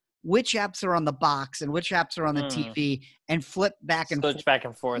remember which apps are on the box and which apps are on the TV and flip back and switch back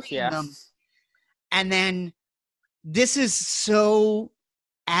and forth. Yeah. Them. And then this is so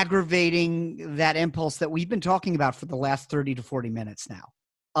aggravating, that impulse that we've been talking about for the last 30 to 40 minutes now,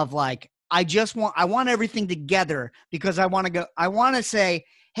 of like, I want everything together because I want to say,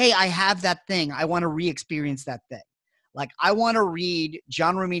 hey, I have that thing. I want to re-experience that thing. Like, I want to read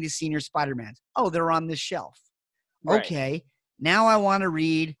John Romita Sr. Spider-Man. Oh, they're on this shelf. Right. Okay. Now I want to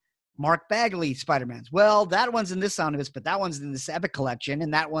read Mark Bagley Spider-Mans. Well, that one's in this omnibus, but that one's in this Epic collection,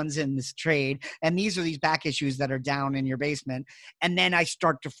 and that one's in this trade. And these are these back issues that are down in your basement. And then I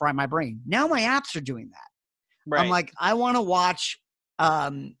start to fry my brain. Now my apps are doing that. Right. I'm like, I want to watch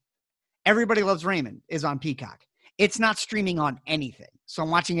Everybody Loves Raymond is on Peacock. It's not streaming on anything. So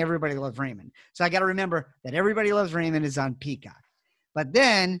I'm watching Everybody Loves Raymond. So I got to remember that Everybody Loves Raymond is on Peacock. But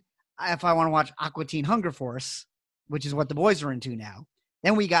then if I want to watch Aqua Teen Hunger Force, which is what the boys are into now,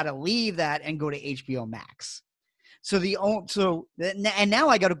 then we got to leave that and go to HBO Max. And now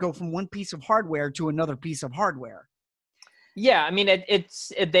I got to go from one piece of hardware to another piece of hardware. Yeah, I mean,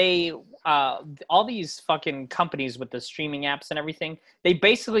 all these fucking companies with the streaming apps and everything, they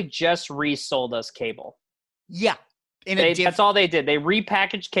basically just resold us cable. Yeah. That's all they did. They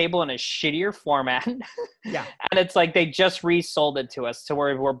repackaged cable in a shittier format. Yeah. And it's like they just resold it to us to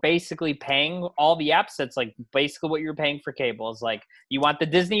where we're basically paying all the apps. It's like basically what you're paying for cable. It's like, you want the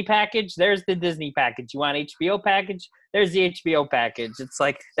Disney package? There's the Disney package. You want HBO package? There's the HBO package. It's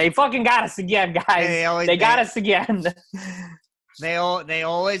like, they fucking got us again, guys. They got us again. They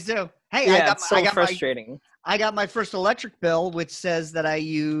always do. Hey, yeah, it's so frustrating. I got my first electric bill, which says that I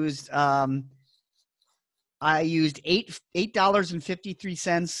used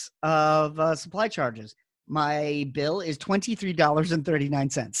 $8.53 of supply charges. My bill is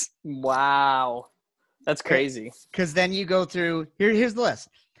 $23.39. Wow. That's crazy. Because then you go through, here's the list.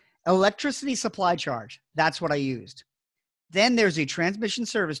 Electricity supply charge, that's what I used. Then there's a transmission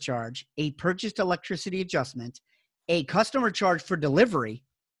service charge, a purchased electricity adjustment, a customer charge for delivery,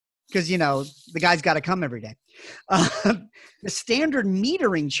 because, you know, the guy's got to come every day. The standard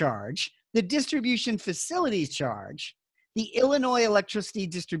metering charge, the distribution facilities charge, the Illinois electricity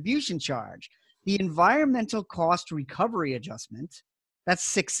distribution charge, the environmental cost recovery adjustment, that's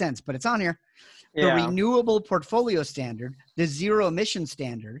 6 cents, but it's on here. Yeah. The renewable portfolio standard, the zero emission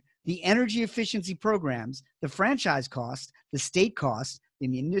standard, the energy efficiency programs, the franchise cost, the state cost, the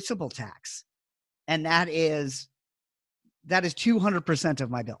municipal tax. And that is 200% of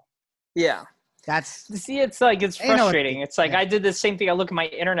my bill. Yeah. It's frustrating. It's like, I did the same thing. I look at my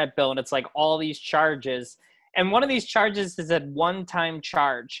internet bill and it's like all these charges. And one of these charges is a one-time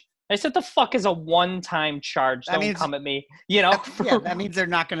charge. I said, the fuck is a one-time charge? Don't come at me, you know? Yeah, that means they're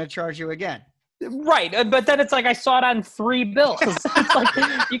not going to charge you again. Right. But then it's like, I saw it on 3 bills. It's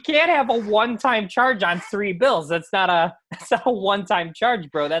like, you can't have a one-time charge on 3 bills. That's not a one-time charge,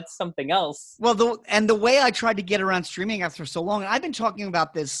 bro. That's something else. Well, the way I tried to get around streaming apps for so long, and I've been talking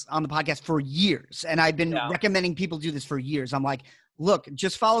about this on the podcast for years, and I've been recommending people do this for years. I'm like, look,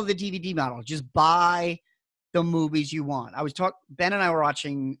 just follow the DVD model. Just buy the movies you want. Ben and I were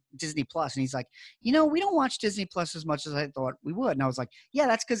watching Disney Plus, and he's like, we don't watch Disney Plus as much as I thought we would. And I was like, yeah,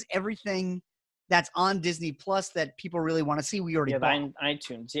 that's because everything that's on Disney Plus that people really want to see, we already bought.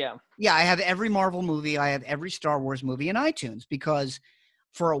 iTunes, yeah. Yeah, I have every Marvel movie. I have every Star Wars movie in iTunes because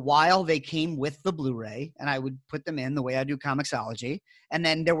for a while they came with the Blu-ray, and I would put them in the way I do Comixology. And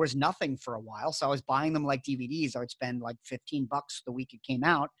then there was nothing for a while, so I was buying them like DVDs. I would spend like $15 the week it came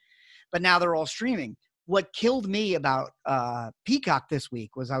out. But now they're all streaming. What killed me about Peacock this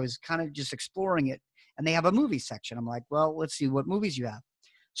week was I was kind of just exploring it, and they have a movie section. I'm like, well, let's see what movies you have.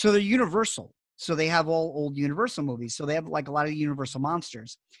 So they're Universal. So they have all old Universal movies. So they have like a lot of Universal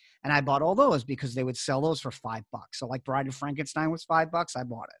monsters. And I bought all those because they would sell those for $5. So like Bride of Frankenstein was $5. I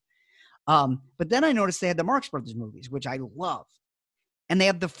bought it. But then I noticed they had the Marx Brothers movies, which I love. And they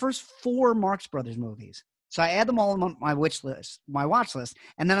have the first 4 Marx Brothers movies. So I add them all on my watch list.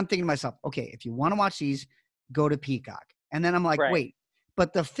 And then I'm thinking to myself, okay, if you want to watch these, go to Peacock. And then I'm like, wait,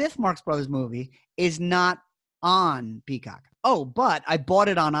 but the 5th Marx Brothers movie is not on Peacock. Oh, but I bought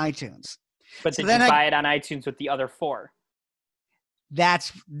it on iTunes. But did you buy it on iTunes with the other 4?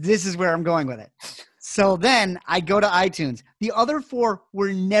 This is where I'm going with it. So then I go to iTunes. The other 4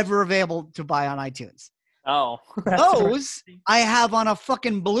 were never available to buy on iTunes. Oh. Those I have on a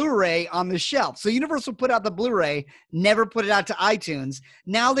fucking Blu-ray on the shelf. So Universal put out the Blu-ray, never put it out to iTunes.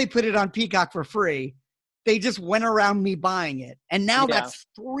 Now they put it on Peacock for free. They just went around me buying it. And now that's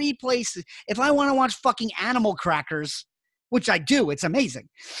 3 places. If I want to watch fucking Animal Crackers, which I do, it's amazing.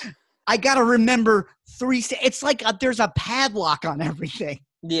 I got to remember 3 it's like there's a padlock on everything.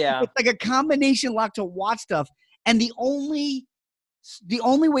 Yeah. It's like a combination lock to watch stuff. And the only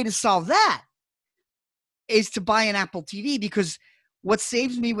way to solve that is to buy an Apple TV, because what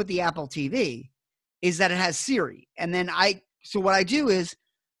saves me with the Apple TV is that it has Siri. And then so what I do is,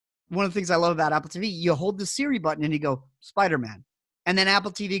 one of the things I love about Apple TV, you hold the Siri button and you go, Spider-Man. And then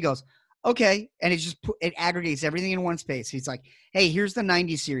Apple TV goes, okay. And it aggregates everything in one space. He's like, hey, here's the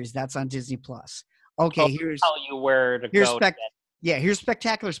 90s series. That's on Disney Plus. Okay. Here's tell you where to go. Here's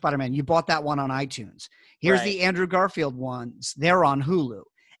Spectacular Spider-Man. You bought that one on iTunes. Here's the Andrew Garfield ones. They're on Hulu.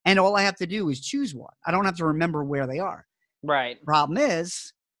 And all I have to do is choose one. I don't have to remember where they are. Right. Problem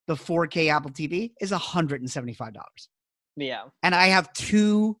is, the 4K Apple TV is $175. Yeah. And I have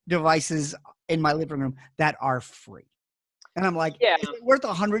 2 devices in my living room that are free. And I'm like, is it worth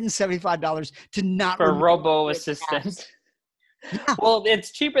 $175 to not for robo assistant? Yeah. Well,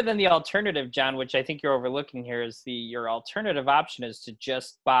 it's cheaper than the alternative, John, which I think you're overlooking here. Is your alternative option is to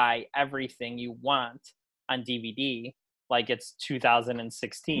just buy everything you want on DVD, like it's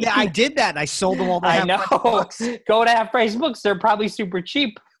 2016. Yeah, I did that. I sold them all. I know. Go to Half Price Books. They're probably super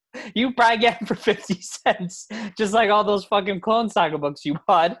cheap. You probably get them for 50 cents, just like all those fucking Clone Saga books you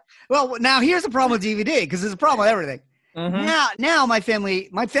bought. Well, now here's the problem with DVD, because there's a problem with everything. Mm-hmm. Now my family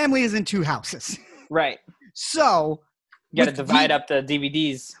is in 2 houses. Right. So you got to divide up the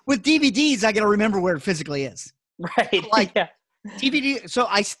DVDs. With DVDs, I got to remember where it physically is. Right. Like DVD. So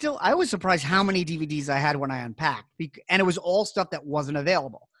I was surprised how many DVDs I had when I unpacked, and it was all stuff that wasn't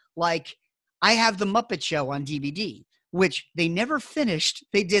available. Like I have The Muppet Show on DVD, which they never finished.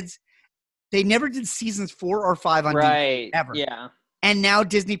 They never did seasons 4 or 5 on DVD ever. Yeah. And now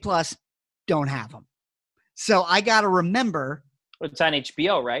Disney Plus don't have them. So I got to remember. It's on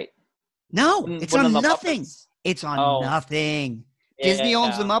HBO, right? No, it's on nothing. It's on nothing. Yeah, Disney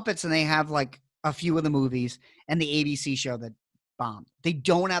owns the Muppets, and they have like a few of the movies and the ABC show that bombed. They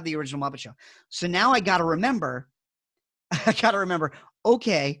don't have the original Muppet Show. So now I got to remember,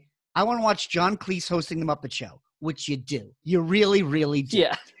 okay, I want to watch John Cleese hosting the Muppet Show, which you do. You really, really do.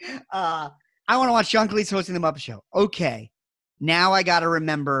 Yeah. I want to watch John Cleese hosting the Muppet Show. Okay. Now I got to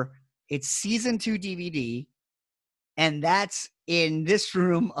remember it's season 2 DVD, and that's in this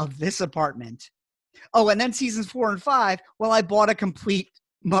room of this apartment. Oh, and then seasons 4 and 5. Well, I bought a complete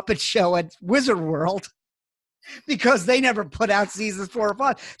Muppet Show at Wizard World because they never put out seasons 4 or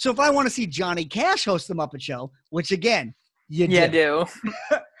 5. So if I want to see Johnny Cash host the Muppet Show, which again, you do.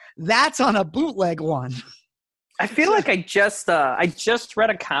 That's on a bootleg one. I feel like I just read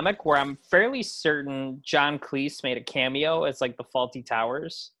a comic where I'm fairly certain John Cleese made a cameo as like the Faulty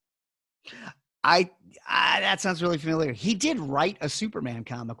Towers. That sounds really familiar. He did write a Superman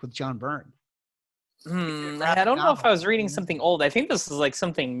comic with John Byrne. I don't know if I was reading something old. I think this is like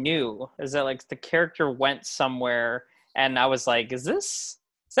something new. Is that like the character went somewhere and I was like, is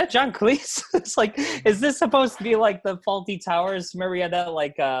that John Cleese? It's like, is this supposed to be like the Faulty Towers? Remember you had that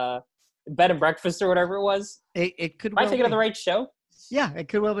like bed and breakfast or whatever it was? It could. Am I thinking of the right show? Yeah, it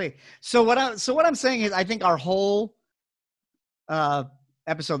could well be. So what I'm saying is, I think our whole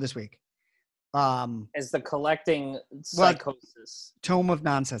episode this week is the collecting psychosis tome of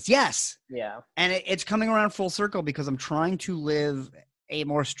nonsense. Yes. Yeah. And it's coming around full circle because I'm trying to live a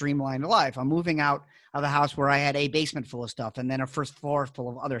more streamlined life. I'm moving out of a house where I had a basement full of stuff and then a first floor full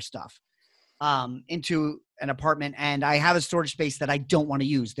of other stuff into an apartment, and I have a storage space that I don't want to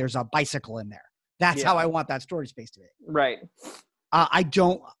use. There's a bicycle in there. That's how I want that storage space to be. Right. I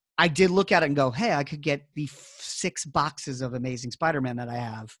did look at it and go, hey, I could get the 6 boxes of Amazing Spider-Man that I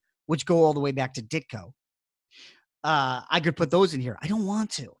have, which go all the way back to Ditko. I could put those in here. I don't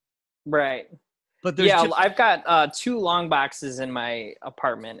want to. Right. But there's Yeah, just, I've got 2 long boxes in my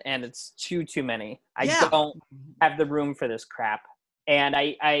apartment, and it's too many. I Yeah. don't have the room for this crap. And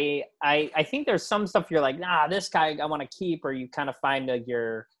I think there's some stuff you're like, nah, this guy I want to keep, or you kind of find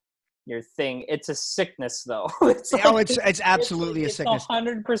your thing. It's a sickness, though. It's oh, like, it's absolutely a sickness. It's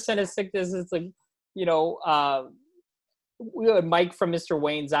 100% a sickness. It's like, you know, we had Mike from Mr.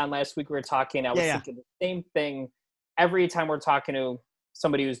 Wayne's on last week. We were talking. I was thinking the same thing every time we're talking to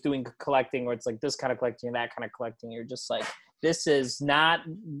somebody who's doing collecting, where it's like this kind of collecting and that kind of collecting. You're just like, this is not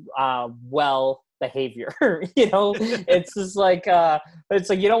well behavior. You know, it's just like it's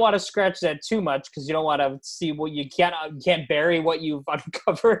like you don't want to scratch that too much because you don't want to see what you can't bury what you've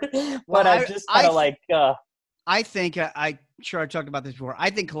uncovered. But I'm just kind of like. I think I talked about this before. I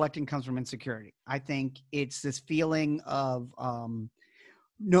think collecting comes from insecurity. I think it's this feeling of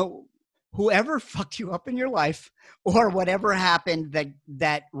no, whoever fucked you up in your life or whatever happened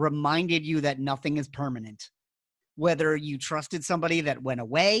that reminded you that nothing is permanent. Whether you trusted somebody that went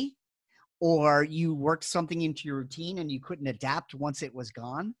away or you worked something into your routine and you couldn't adapt once it was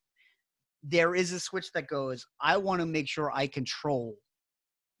gone, there is a switch that goes, I want to make sure I control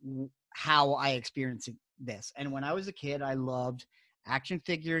how I experience this. And when I was a kid, I loved action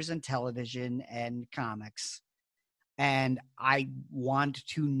figures and television and comics. And I want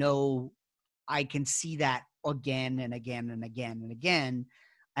to know I can see that again and again and again and again.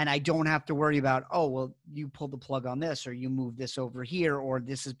 And I don't have to worry about, oh, well, you pulled the plug on this, or you moved this over here, or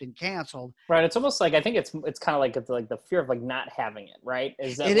this has been canceled. Right. It's almost like, I think it's kind of like the fear of like not having it. Right.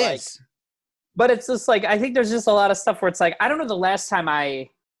 Is that it like, is. But it's just like, I think there's just a lot of stuff where it's like, I don't know the last time I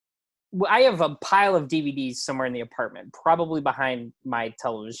have a pile of DVDs somewhere in the apartment, probably behind my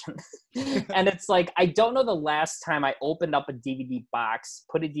television. And it's like, I don't know the last time I opened up a DVD box,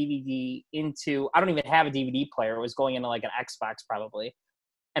 put a DVD into, I don't even have a DVD player. It was going into like an Xbox probably,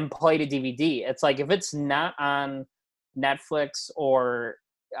 and played a DVD. It's like, if it's not on Netflix or,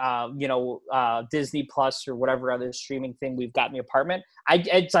 Disney Plus or whatever other streaming thing we've got in the apartment,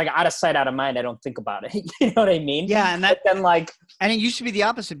 it's like out of sight, out of mind. I don't think about it. You know what I mean? Yeah. And and it used to be the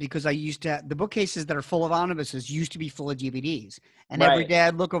opposite, because I used to, the bookcases that are full of omnibuses used to be full of DVDs. And every day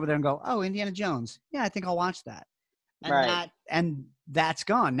I'd look over there and go, oh, Indiana Jones. Yeah, I think I'll watch that. And that's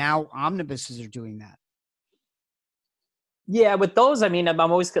gone. Now omnibuses are doing that. Yeah, with those, I mean, I'm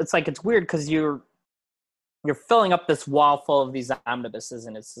always, it's like, it's weird because you're filling up this wall full of these omnibuses,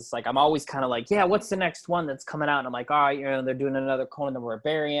 and it's just like, I'm always kind of like, yeah, what's the next one that's coming out? And I'm like, all right, they're doing another Conan the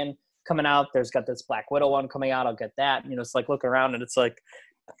Barbarian coming out. There's got this Black Widow one coming out. I'll get that. It's like looking around, and it's like,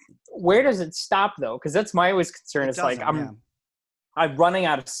 where does it stop though? Because that's my always concern. It's like, I'm running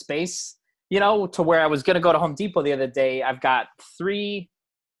out of space, to where I was going to go to Home Depot the other day. I've got 3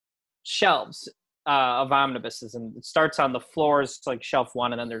 shelves of omnibuses, and it starts on the floors like shelf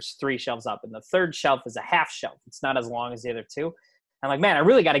 1, and then there's 3 shelves up, and the third shelf is a half shelf. It's not as long as the other 2. I'm like, man, I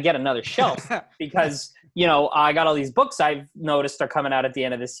really got to get another shelf because I got all these books I've noticed are coming out at the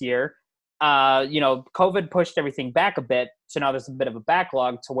end of this year. COVID pushed everything back a bit, so now there's a bit of a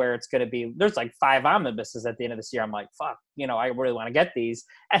backlog to where it's going to be, there's like 5 omnibuses at the end of this year. I'm like, fuck, I really want to get these,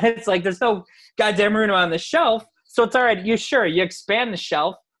 and it's like there's no goddamn room on the shelf, so it's all right. You expand the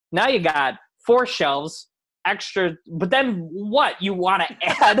shelf, now you got 4 shelves extra, but then what? You want to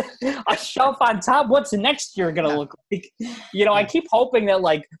add a shelf on top? What's next year going to look like? I keep hoping that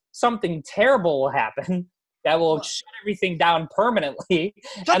like something terrible will happen that will shut everything down permanently.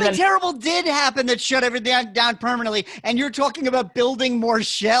 Something terrible did happen that shut everything down permanently, and you're talking about building more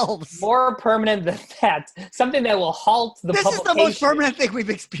shelves. More permanent than that. Something that will halt the publication. This is the most permanent thing we've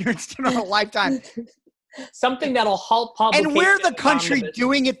experienced in our lifetime. Something that'll halt publication. And we're the country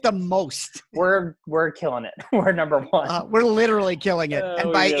doing it the most. We're killing it. We're number 1. We're literally killing it.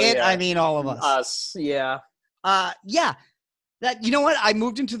 And by really, I mean all of us. Us, yeah. Yeah. That, you know what? I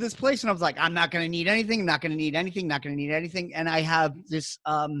moved into this place and I was like, I'm not going to need anything. I'm not going to need anything. Not going to need anything. And I have this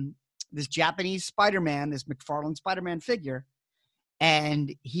this Japanese Spider-Man, this McFarlane Spider-Man figure,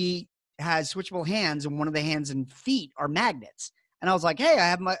 and he has switchable hands, and one of the hands and feet are magnets. And I was like, hey, I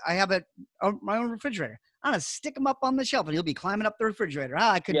have my own refrigerator. I'm going to stick him up on the shelf, and he'll be climbing up the refrigerator.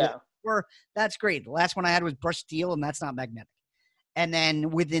 I could do it. That's great. The last one I had was brushed steel, and that's not magnetic. And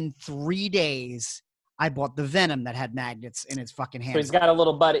then within 3 days, I bought the Venom that had magnets in his fucking hand. So he's got a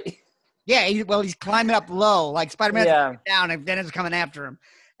little buddy. Yeah, he's climbing up low. Like Spider-Man's coming down, and Venom's coming after him.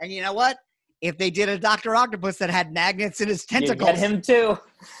 And you know what? If they did a Dr. Octopus that had magnets in his tentacles. You get him too.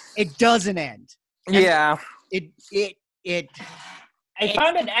 It doesn't end. And yeah. I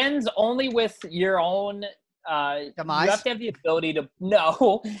found it ends only with your own demise. You have to have the ability to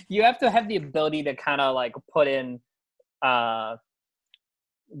you have to have the ability to kind of like put in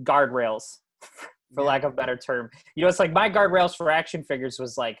guardrails for lack of a better term. You know, it's like my guardrails for action figures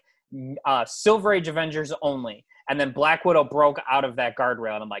was like Silver Age Avengers only. And then Black Widow broke out of that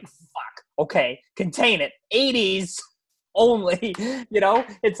guardrail. And I'm like, fuck, okay, contain it. 80s only, you know?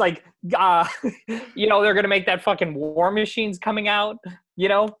 It's like, you know, they're going to make that fucking War Machine's coming out, you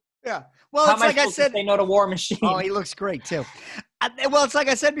know? Yeah. Well, How it's am like I supposed to said. say no to War Machine? Oh, he looks great too. Well, it's like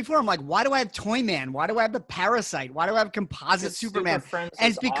I said before. I'm like, why do I have Toyman? Why do I have the Parasite? Why do I have Composite Superman? Super Friends And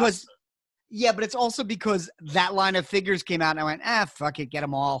it's was because, awesome. yeah, but it's also because that line of figures came out, and I went, fuck it, get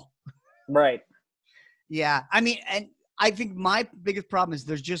them all. Right. Yeah, I mean, and I think my biggest problem is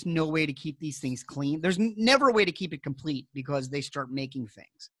there's just no way to keep these things clean. There's never a way to keep it complete because they start making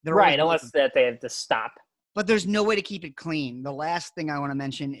things. They're Right, always unless that they have to stop. but there's no way to keep it clean. The last thing I want to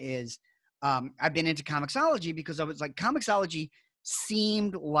mention is I've been into Comixology because I was like, Comixology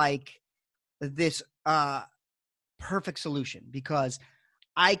seemed like this perfect solution because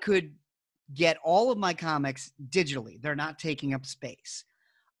I could get all of my comics digitally. They're not taking up space.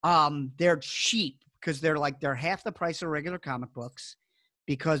 They're cheap because they're half the price of regular comic books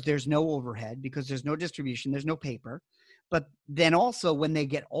because there's no overhead, because there's no distribution, there's no paper. But then also when they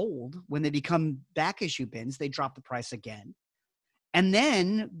get old, when they become back issue bins, they drop the price again. And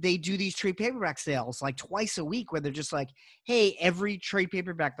then they do these trade paperback sales like twice a week where they're just like, hey, every trade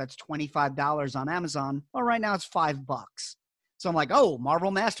paperback that's $25 on Amazon, well, right now it's $5. So I'm like, oh,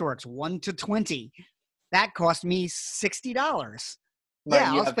 Marvel Masterworks 1 to 20. That cost me $60. Right,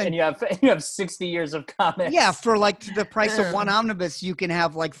 Yeah, I'll spend. and you have 60 years of comics. Yeah, for like the price of one omnibus, you can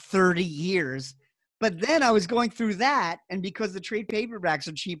have like 30 years. But then I was going through that, and because the trade paperbacks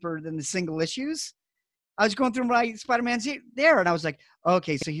are cheaper than the single issues, I was going through my Spider-Man's there, and I was like,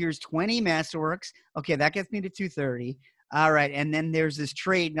 okay, so here's 20 Masterworks. Okay, that gets me to 230. All right, and then there's this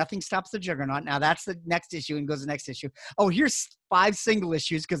trade. Nothing Stops the Juggernaut. Now that's the next issue, and goes to the next issue. Oh, here's 5 single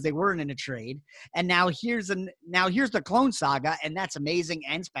issues because they weren't in a trade. And now here's the Clone Saga, and that's amazing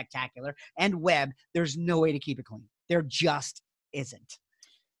and spectacular. And Web, there's no way to keep it clean. There just isn't.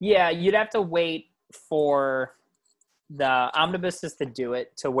 Yeah, you'd have to wait for the omnibuses to do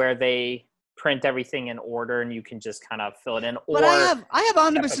it to where they print everything in order and you can just kind of fill it in. But or I have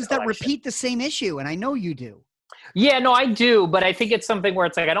omnibuses that collection. repeat the same issue, and I know you do. Yeah, no, I do, but I think it's something where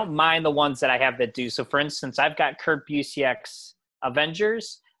it's like I don't mind the ones that I have that do. So, for instance, I've got Kurt Busiek's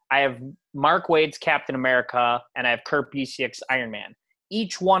Avengers, I have Mark Waid's Captain America, and I have Kurt Busiek's Iron Man.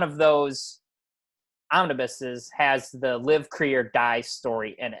 Each one of those omnibuses has the live, create, or die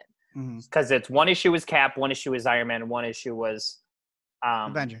story in it because it's one issue was Cap, one issue was Iron Man, and one issue was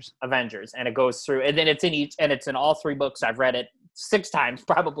Avengers, and it goes through, and then it's in each, and it's in all 3 books. I've read it 6 times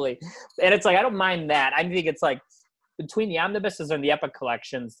probably, and it's like I don't mind that. I think it's like between the omnibuses and the epic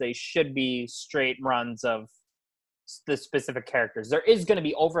collections, they should be straight runs of the specific characters. There is going to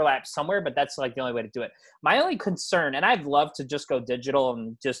be overlap somewhere, but that's like the only way to do it. My only concern, and I'd love to just go digital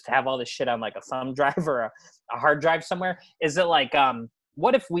and just have all this shit on like a thumb drive or a hard drive somewhere, is that like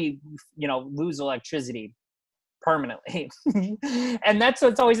what if we lose electricity permanently? And that's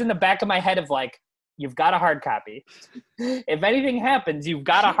what's always in the back of my head of like, you've got a hard copy. If anything happens, you've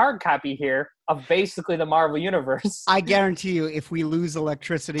got a hard copy here of basically the Marvel Universe. I guarantee you, if we lose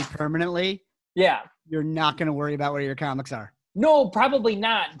electricity permanently, yeah, you're not going to worry about where your comics are. No, probably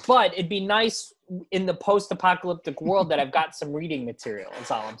not. But it'd be nice in the post-apocalyptic world that I've got some reading material.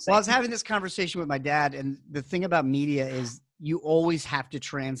 That's all I'm saying. Well, I was having this conversation with my dad, and the thing about media is you always have to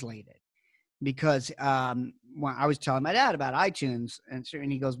translate it. Because when I was telling my dad about iTunes, and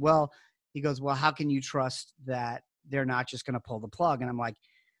he goes, well, how can you trust that they're not just going to pull the plug? And I'm like,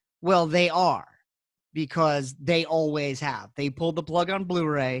 well, they are, because they always have. They pulled the plug on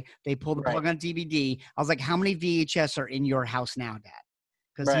Blu-ray. They pulled the plug on DVD. I was like, how many VHS are in your house now, Dad?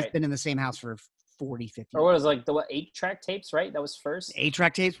 Because he's been in the same house for 40, 50 years. Or what was like the 8-track tapes, right? That was first?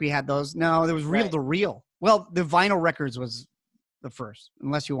 8-track tapes, we had those. No, there was reel-to-reel. Well, the vinyl records was the first,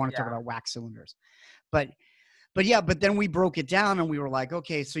 unless you want to talk about wax cylinders. But then we broke it down and we were like,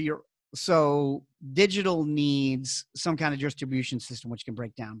 okay, so digital needs some kind of distribution system which can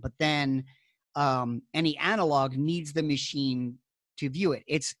break down, but then any analog needs the machine to view it.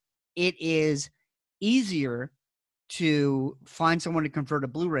 It is easier to find someone to convert a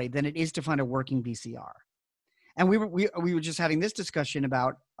Blu-ray than it is to find a working VCR. And we were just having this discussion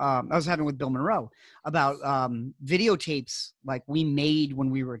about I was having with Bill Monroe about videotapes like we made when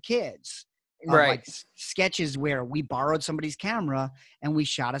we were kids. Like sketches where we borrowed somebody's camera and we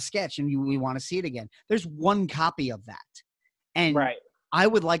shot a sketch and we want to see it again. There's one copy of that. And I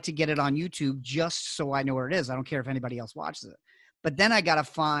would like to get it on YouTube just so I know where it is. I don't care if anybody else watches it. But then I got to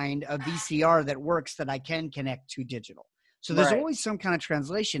find a VCR that works that I can connect to digital. So there's always some kind of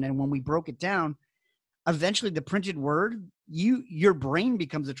translation. And when we broke it down, eventually the printed word, your brain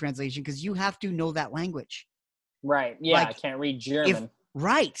becomes a translation because you have to know that language. Right. Yeah, Like, I can't read German.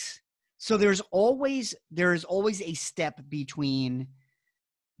 Right. So there's always a step between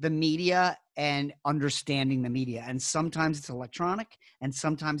the media and understanding the media. And sometimes it's electronic and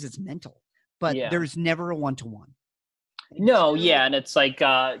sometimes it's mental. But Yeah. there's never a one-to-one. No, yeah, and it's like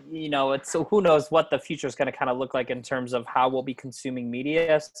it's so who knows what the future is going to kind of look like in terms of how we'll be consuming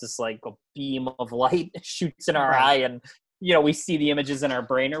media. It's just like a beam of light shoots in our eye, and we see the images in our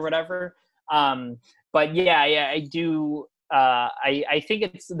brain or whatever. But yeah, I do. I think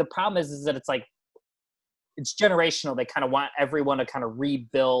it's the problem is that it's like it's generational. They kind of want everyone to kind of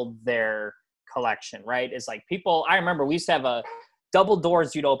rebuild their collection, right? It's like people. I remember we used to have a double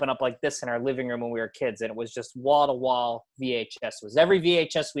doors you'd open up like this in our living room when we were kids, and it was just wall-to-wall VHS. It was every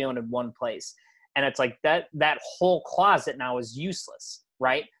VHS we owned in one place. And it's like that whole closet now is useless,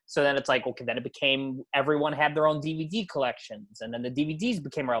 right? So then it's like, okay, then it became everyone had their own DVD collections, and then the DVDs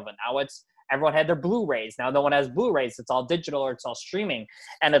became relevant. Now it's everyone had their Blu-rays. Now no one has Blu-rays. It's all digital or it's all streaming.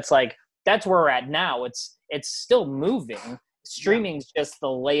 And it's like that's where we're at now. It's still moving. Streaming's just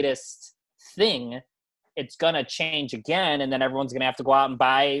the latest thing. It's going to change again, and then everyone's going to have to go out and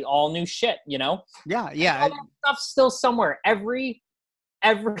buy all new shit, Yeah. All that stuff's still somewhere. Every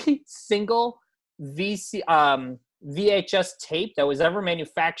single VHS tape that was ever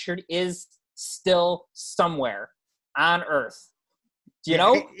manufactured is still somewhere on Earth. Do you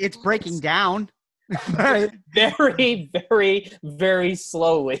know? It's breaking down. Very, very, very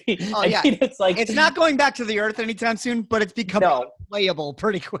slowly. Oh, yeah. It's like It's not going back to the Earth anytime soon, but it's becoming unplayable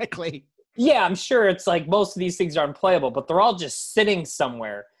pretty quickly. Yeah, I'm sure it's like most of these things are unplayable, but they're all just sitting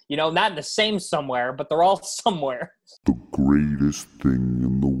somewhere. Not in the same somewhere, but they're all somewhere. The greatest thing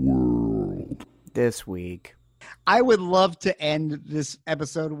in the world. This week. I would love to end this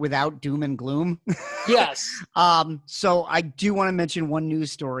episode without doom and gloom. Yes. So I do want to mention one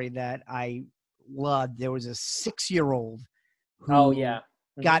news story that I loved. There was a 6-year-old who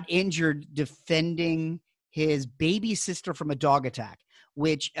got injured defending his baby sister from a dog attack,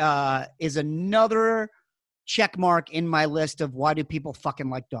 which is another check mark in my list of why do people fucking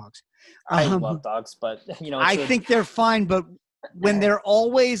like dogs. I love dogs, but I think they're fine, but when they're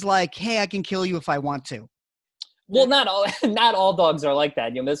always like, hey, I can kill you if I want to. Well, not all dogs are like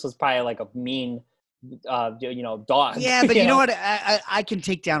that. This was probably like a mean dog. Yeah, but you know what? I can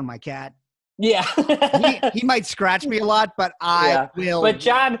take down my cat. Yeah. he might scratch me a lot, but I will. But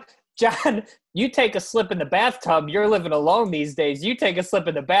John, you take a slip in the bathtub, you're living alone these days. You take a slip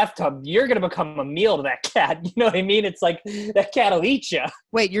in the bathtub, you're going to become a meal to that cat. You know what I mean? It's like that cat will eat you.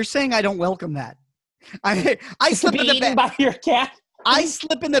 Wait, you're saying I don't welcome that? I slip in the by your cat? I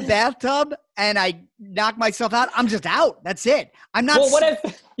slip in the bathtub and I knock myself out. I'm just out. That's it. I'm not. Well, what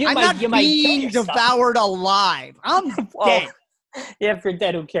if I'm not being devoured alive. I'm dead. Yeah, if you're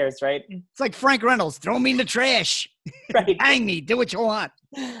dead, who cares, right? It's like Frank Reynolds. Throw me in the trash. Right. Hang me. Do what you want.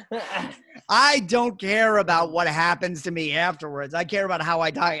 I don't care about what happens to me afterwards. I care about how I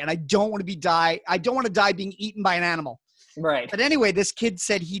die, and I don't want to I don't want to die being eaten by an animal. Right. But anyway, this kid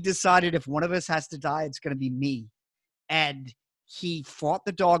said he decided if one of us has to die, it's going to be me. And he fought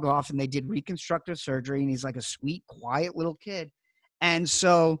the dog off, and they did reconstructive surgery, and he's like a sweet, quiet little kid. And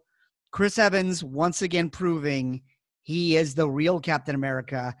so Chris Evans, once again proving he is the real Captain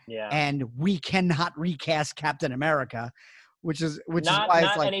America, and we cannot recast Captain America, which is why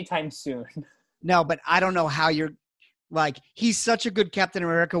it's like anytime soon. No, but I don't know how you're like. He's such a good Captain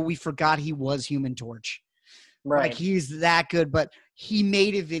America. We forgot he was Human Torch. Right. Like he's that good, but he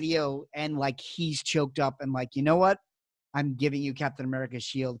made a video and like he's choked up and like, you know what? I'm giving you Captain America's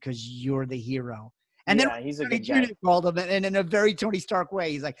shield because you're the hero. And then he's a good guy. Called him, and in a very Tony Stark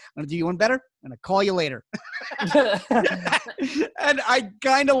way, he's like, I'm going to do you one better. I'm going to call you later. And I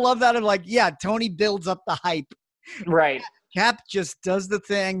kind of love that. I'm like, yeah, Tony builds up the hype. Right. Cap just does the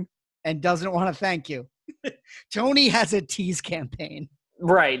thing and doesn't want to thank you. Tony has a tease campaign.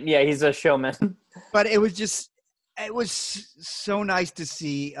 Right. Yeah, he's a showman. But it was so nice to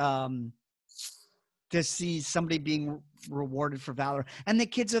see somebody being rewarded for valor. And the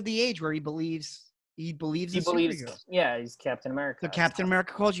kid's of the age where he believes yeah, he's Captain America. So Captain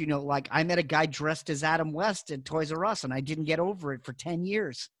America calls you, like I met a guy dressed as Adam West at Toys R Us and I didn't get over it for 10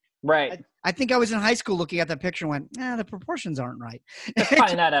 years. Right. I think I was in high school looking at that picture and went, the proportions aren't right. That's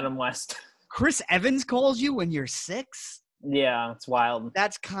probably not Adam West. Chris Evans calls you when you're 6? Yeah, it's wild.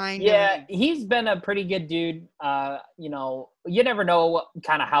 That's kind of... Yeah, he's been a pretty good dude. You never know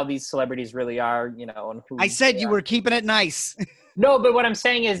kind of how these celebrities really are, and who... I said you were keeping it nice. No, but what I'm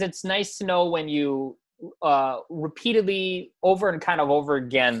saying is it's nice to know when you repeatedly over and kind of over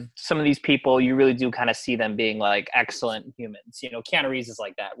again, some of these people, you really do kind of see them being like excellent humans. You know, Keanu Reeves is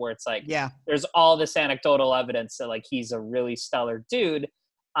like that, where it's like, Yeah. there's all this anecdotal evidence that like he's a really stellar dude.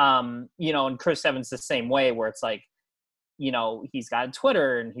 You know, and Chris Evans the same way, where it's like, you know, he's got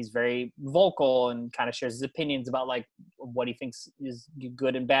Twitter and he's very vocal and kind of shares his opinions about like what he thinks is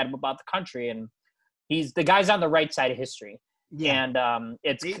good and bad about the country. And he's the guy's on the right side of history. Yeah. And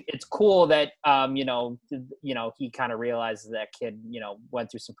it's cool that you know he kind of realizes that kid, you know,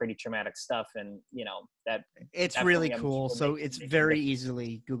 went through some pretty traumatic stuff, and you know that It's really cool. So it's very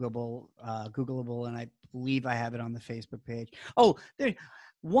easily Googleable, and I believe I have it on the Facebook page. Oh, there.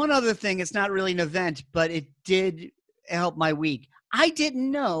 One other thing. It's not really an event, but it did help my week. I didn't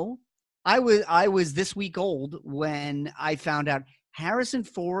know I was this week old when I found out Harrison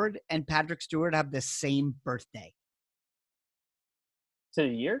Ford and Patrick Stewart have the same birthday. to the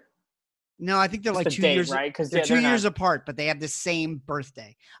year. No, I think they're like The 2 date, years. right? Because They're 2 years apart, but they have the same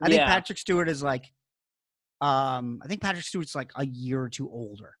birthday. I think Patrick Stewart is like, I think Patrick Stewart's like a year or two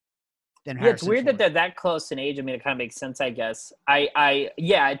older than Harrison it's weird Ford. that they're that close in age. I mean, it kind of makes sense, I guess.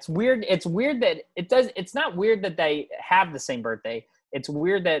 It's weird. It's weird that it does. It's not weird that they have the same birthday. It's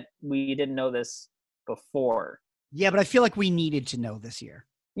weird that we didn't know this before. Yeah, but I feel like we needed to know this year.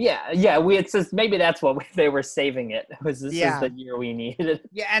 Yeah. It's just, maybe that's what they were saving it. This is the year we needed.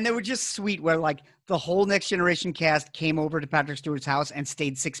 Yeah, and they were just sweet where like the whole Next Generation cast came over to Patrick Stewart's house and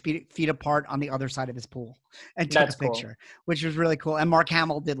stayed 6 feet apart on the other side of his pool and took That's a picture, which was really cool. And Mark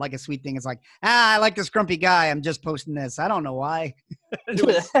Hamill did like a sweet thing. It's like, I like this grumpy guy. I'm just posting this. I don't know why. It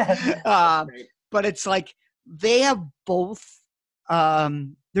was, but it's like they have both.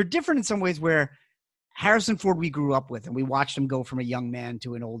 They're different in some ways where Harrison Ford we grew up with, and we watched him go from a young man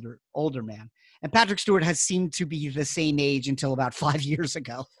to an older man. And Patrick Stewart has seemed to be the same age until about 5 years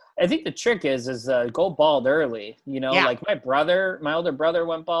ago. I think the trick is go bald early. You know, like my older brother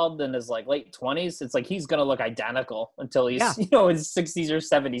went bald in his like late 20s. It's like he's gonna look identical until he's his 60s or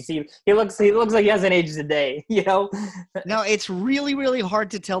 70s. He looks like he hasn't aged a day. You know. No, it's really, really hard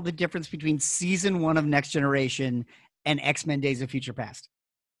to tell the difference between season 1 of Next Generation and X-Men: Days of Future Past.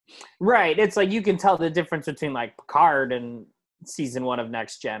 Right. It's like you can tell the difference between like Picard and season 1 of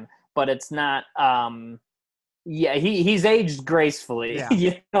Next Gen, but it's not. He's aged gracefully. Yeah.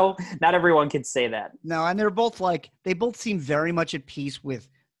 You know, not everyone can say that. No, and they're both like they both seem very much at peace with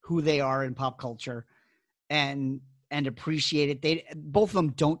who they are in pop culture, and appreciate it. They both of them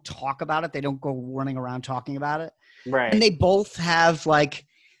don't talk about it. They don't go running around talking about it. Right. And they both have like,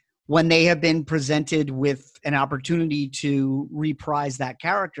 when they have been presented with an opportunity to reprise that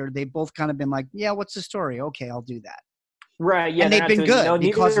character, they've both kind of been like, yeah, what's the story? Okay, I'll do that. Right. Yeah. And they've been good.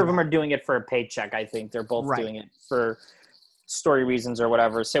 Neither of them are doing it for a paycheck. I think they're both doing it for story reasons or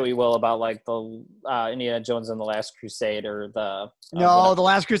whatever. Say what you will about like the Indiana Jones and the Last Crusade or the the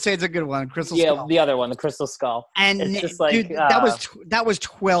Last Crusade's a good one. Crystal Skull. Yeah, the other one, the Crystal Skull. And it's just like, dude, that was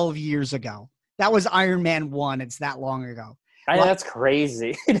 12 years ago. That was Iron Man 1. It's that long ago. That's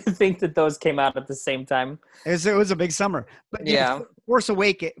crazy to think that those came out at the same time. It was a big summer. But Force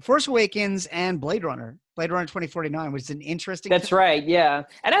Awakens and Blade Runner 2049 was an interesting. That's right. Yeah.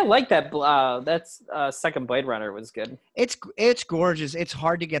 And I like that. That's second Blade Runner was good. It's gorgeous. It's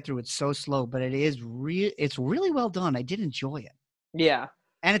hard to get through. It's so slow, but it's really well done. I did enjoy it. Yeah.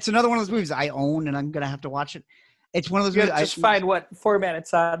 And it's another one of those movies I own and I'm going to have to watch it. It's one of those movies. Just find what format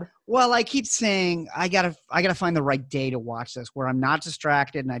it's on. Well, I keep saying I gotta find the right day to watch this where I'm not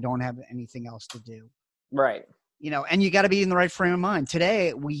distracted and I don't have anything else to do. Right. You know, and you got to be in the right frame of mind.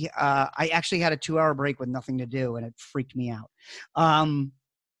 Today, I actually had a 2-hour break with nothing to do, and it freaked me out. And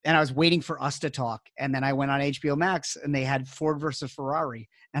I was waiting for us to talk, and then I went on HBO Max, and they had Ford versus Ferrari,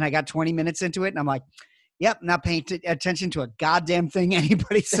 and I got 20 minutes into it, and I'm like, yep, not paying attention to a goddamn thing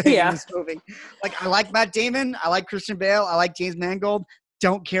anybody's saying in this movie. Like, I like Matt Damon, I like Christian Bale, I like James Mangold.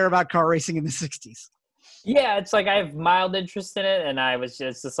 Don't care about car racing in the 60s. Yeah, it's like I have mild interest in it, and I was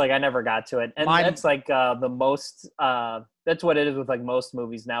just like I never got to it, and that's like the most. That's what it is with like most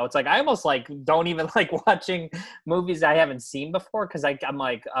movies now. It's like I almost like don't even like watching movies I haven't seen before because I'm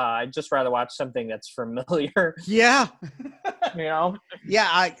like I'd just rather watch something that's familiar. Yeah, you know.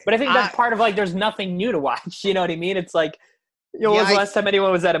 Yeah, but I think that's part of like there's nothing new to watch. You know what I mean? It's like, when was the last time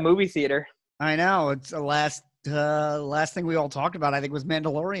anyone was at a movie theater? I know it's the last thing we all talked about. I think was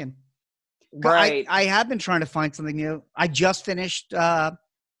Mandalorian. Right. I have been trying to find something new. I just finished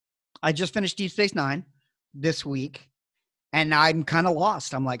Deep Space Nine this week, and I'm kind of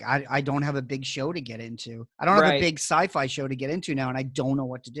lost. I'm like, I don't have a big show to get into. I don't have a big sci-fi show to get into now, and I don't know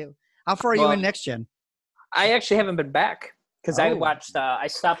what to do. How far are you in Next Gen? I actually haven't been back. because I watched. I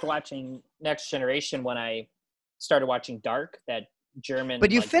stopped watching Next Generation when I started watching Dark, that German.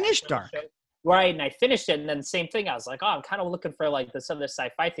 But you finished Dark. show. Right, and I finished it, and then same thing. I was like, oh, I'm kind of looking for like this other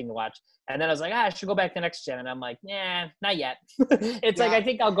sci-fi thing to watch, and then I was like, I should go back to Next Gen, and I'm like, nah, not yet. It's like I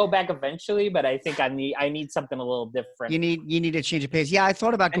think I'll go back eventually, but I think I need something a little different. You need a change of pace. Yeah, I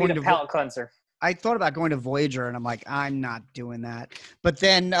thought about going to palate cleanser. I thought about going to Voyager, and I'm like, I'm not doing that. But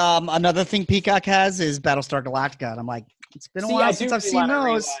then another thing Peacock has is Battlestar Galactica, and I'm like, it's been a while since I've seen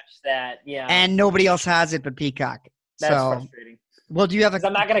those. That, yeah. And nobody else has it but Peacock. That's frustrating. Well, do you have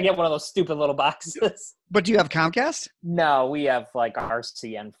I'm not gonna get one of those stupid little boxes. But do you have Comcast? No, we have like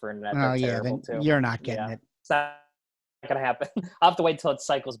RCN for internet. Oh yeah, then too. you're not getting it. It's not gonna happen. I'll have to wait till it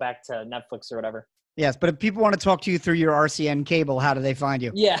cycles back to Netflix or whatever. Yes, but if people want to talk to you through your RCN cable, how do they find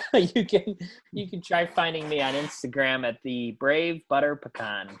you? Yeah, you can try finding me on Instagram at the Brave Butter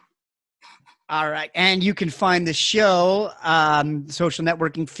Pecan. All right, and you can find the show social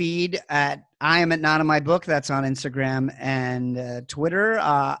networking feed at I am at Not in My Book. That's on Instagram and Twitter.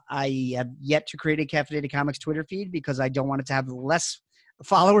 I have yet to create a Caffeinated Comics Twitter feed because I don't want it to have less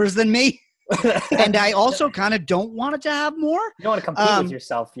followers than me. And I also kind of don't want it to have more. You don't want to compete with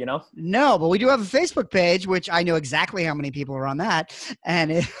yourself, you know? No, but we do have a Facebook page, which I know exactly how many people are on that.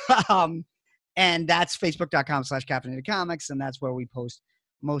 And and that's facebook.com/Caffeinated Comics. And that's where we post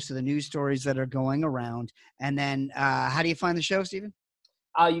most of the news stories that are going around. And then how do you find the show, Stephen?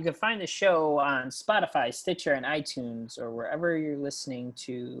 You can find the show on Spotify, Stitcher, and iTunes, or wherever you're listening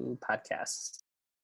to podcasts.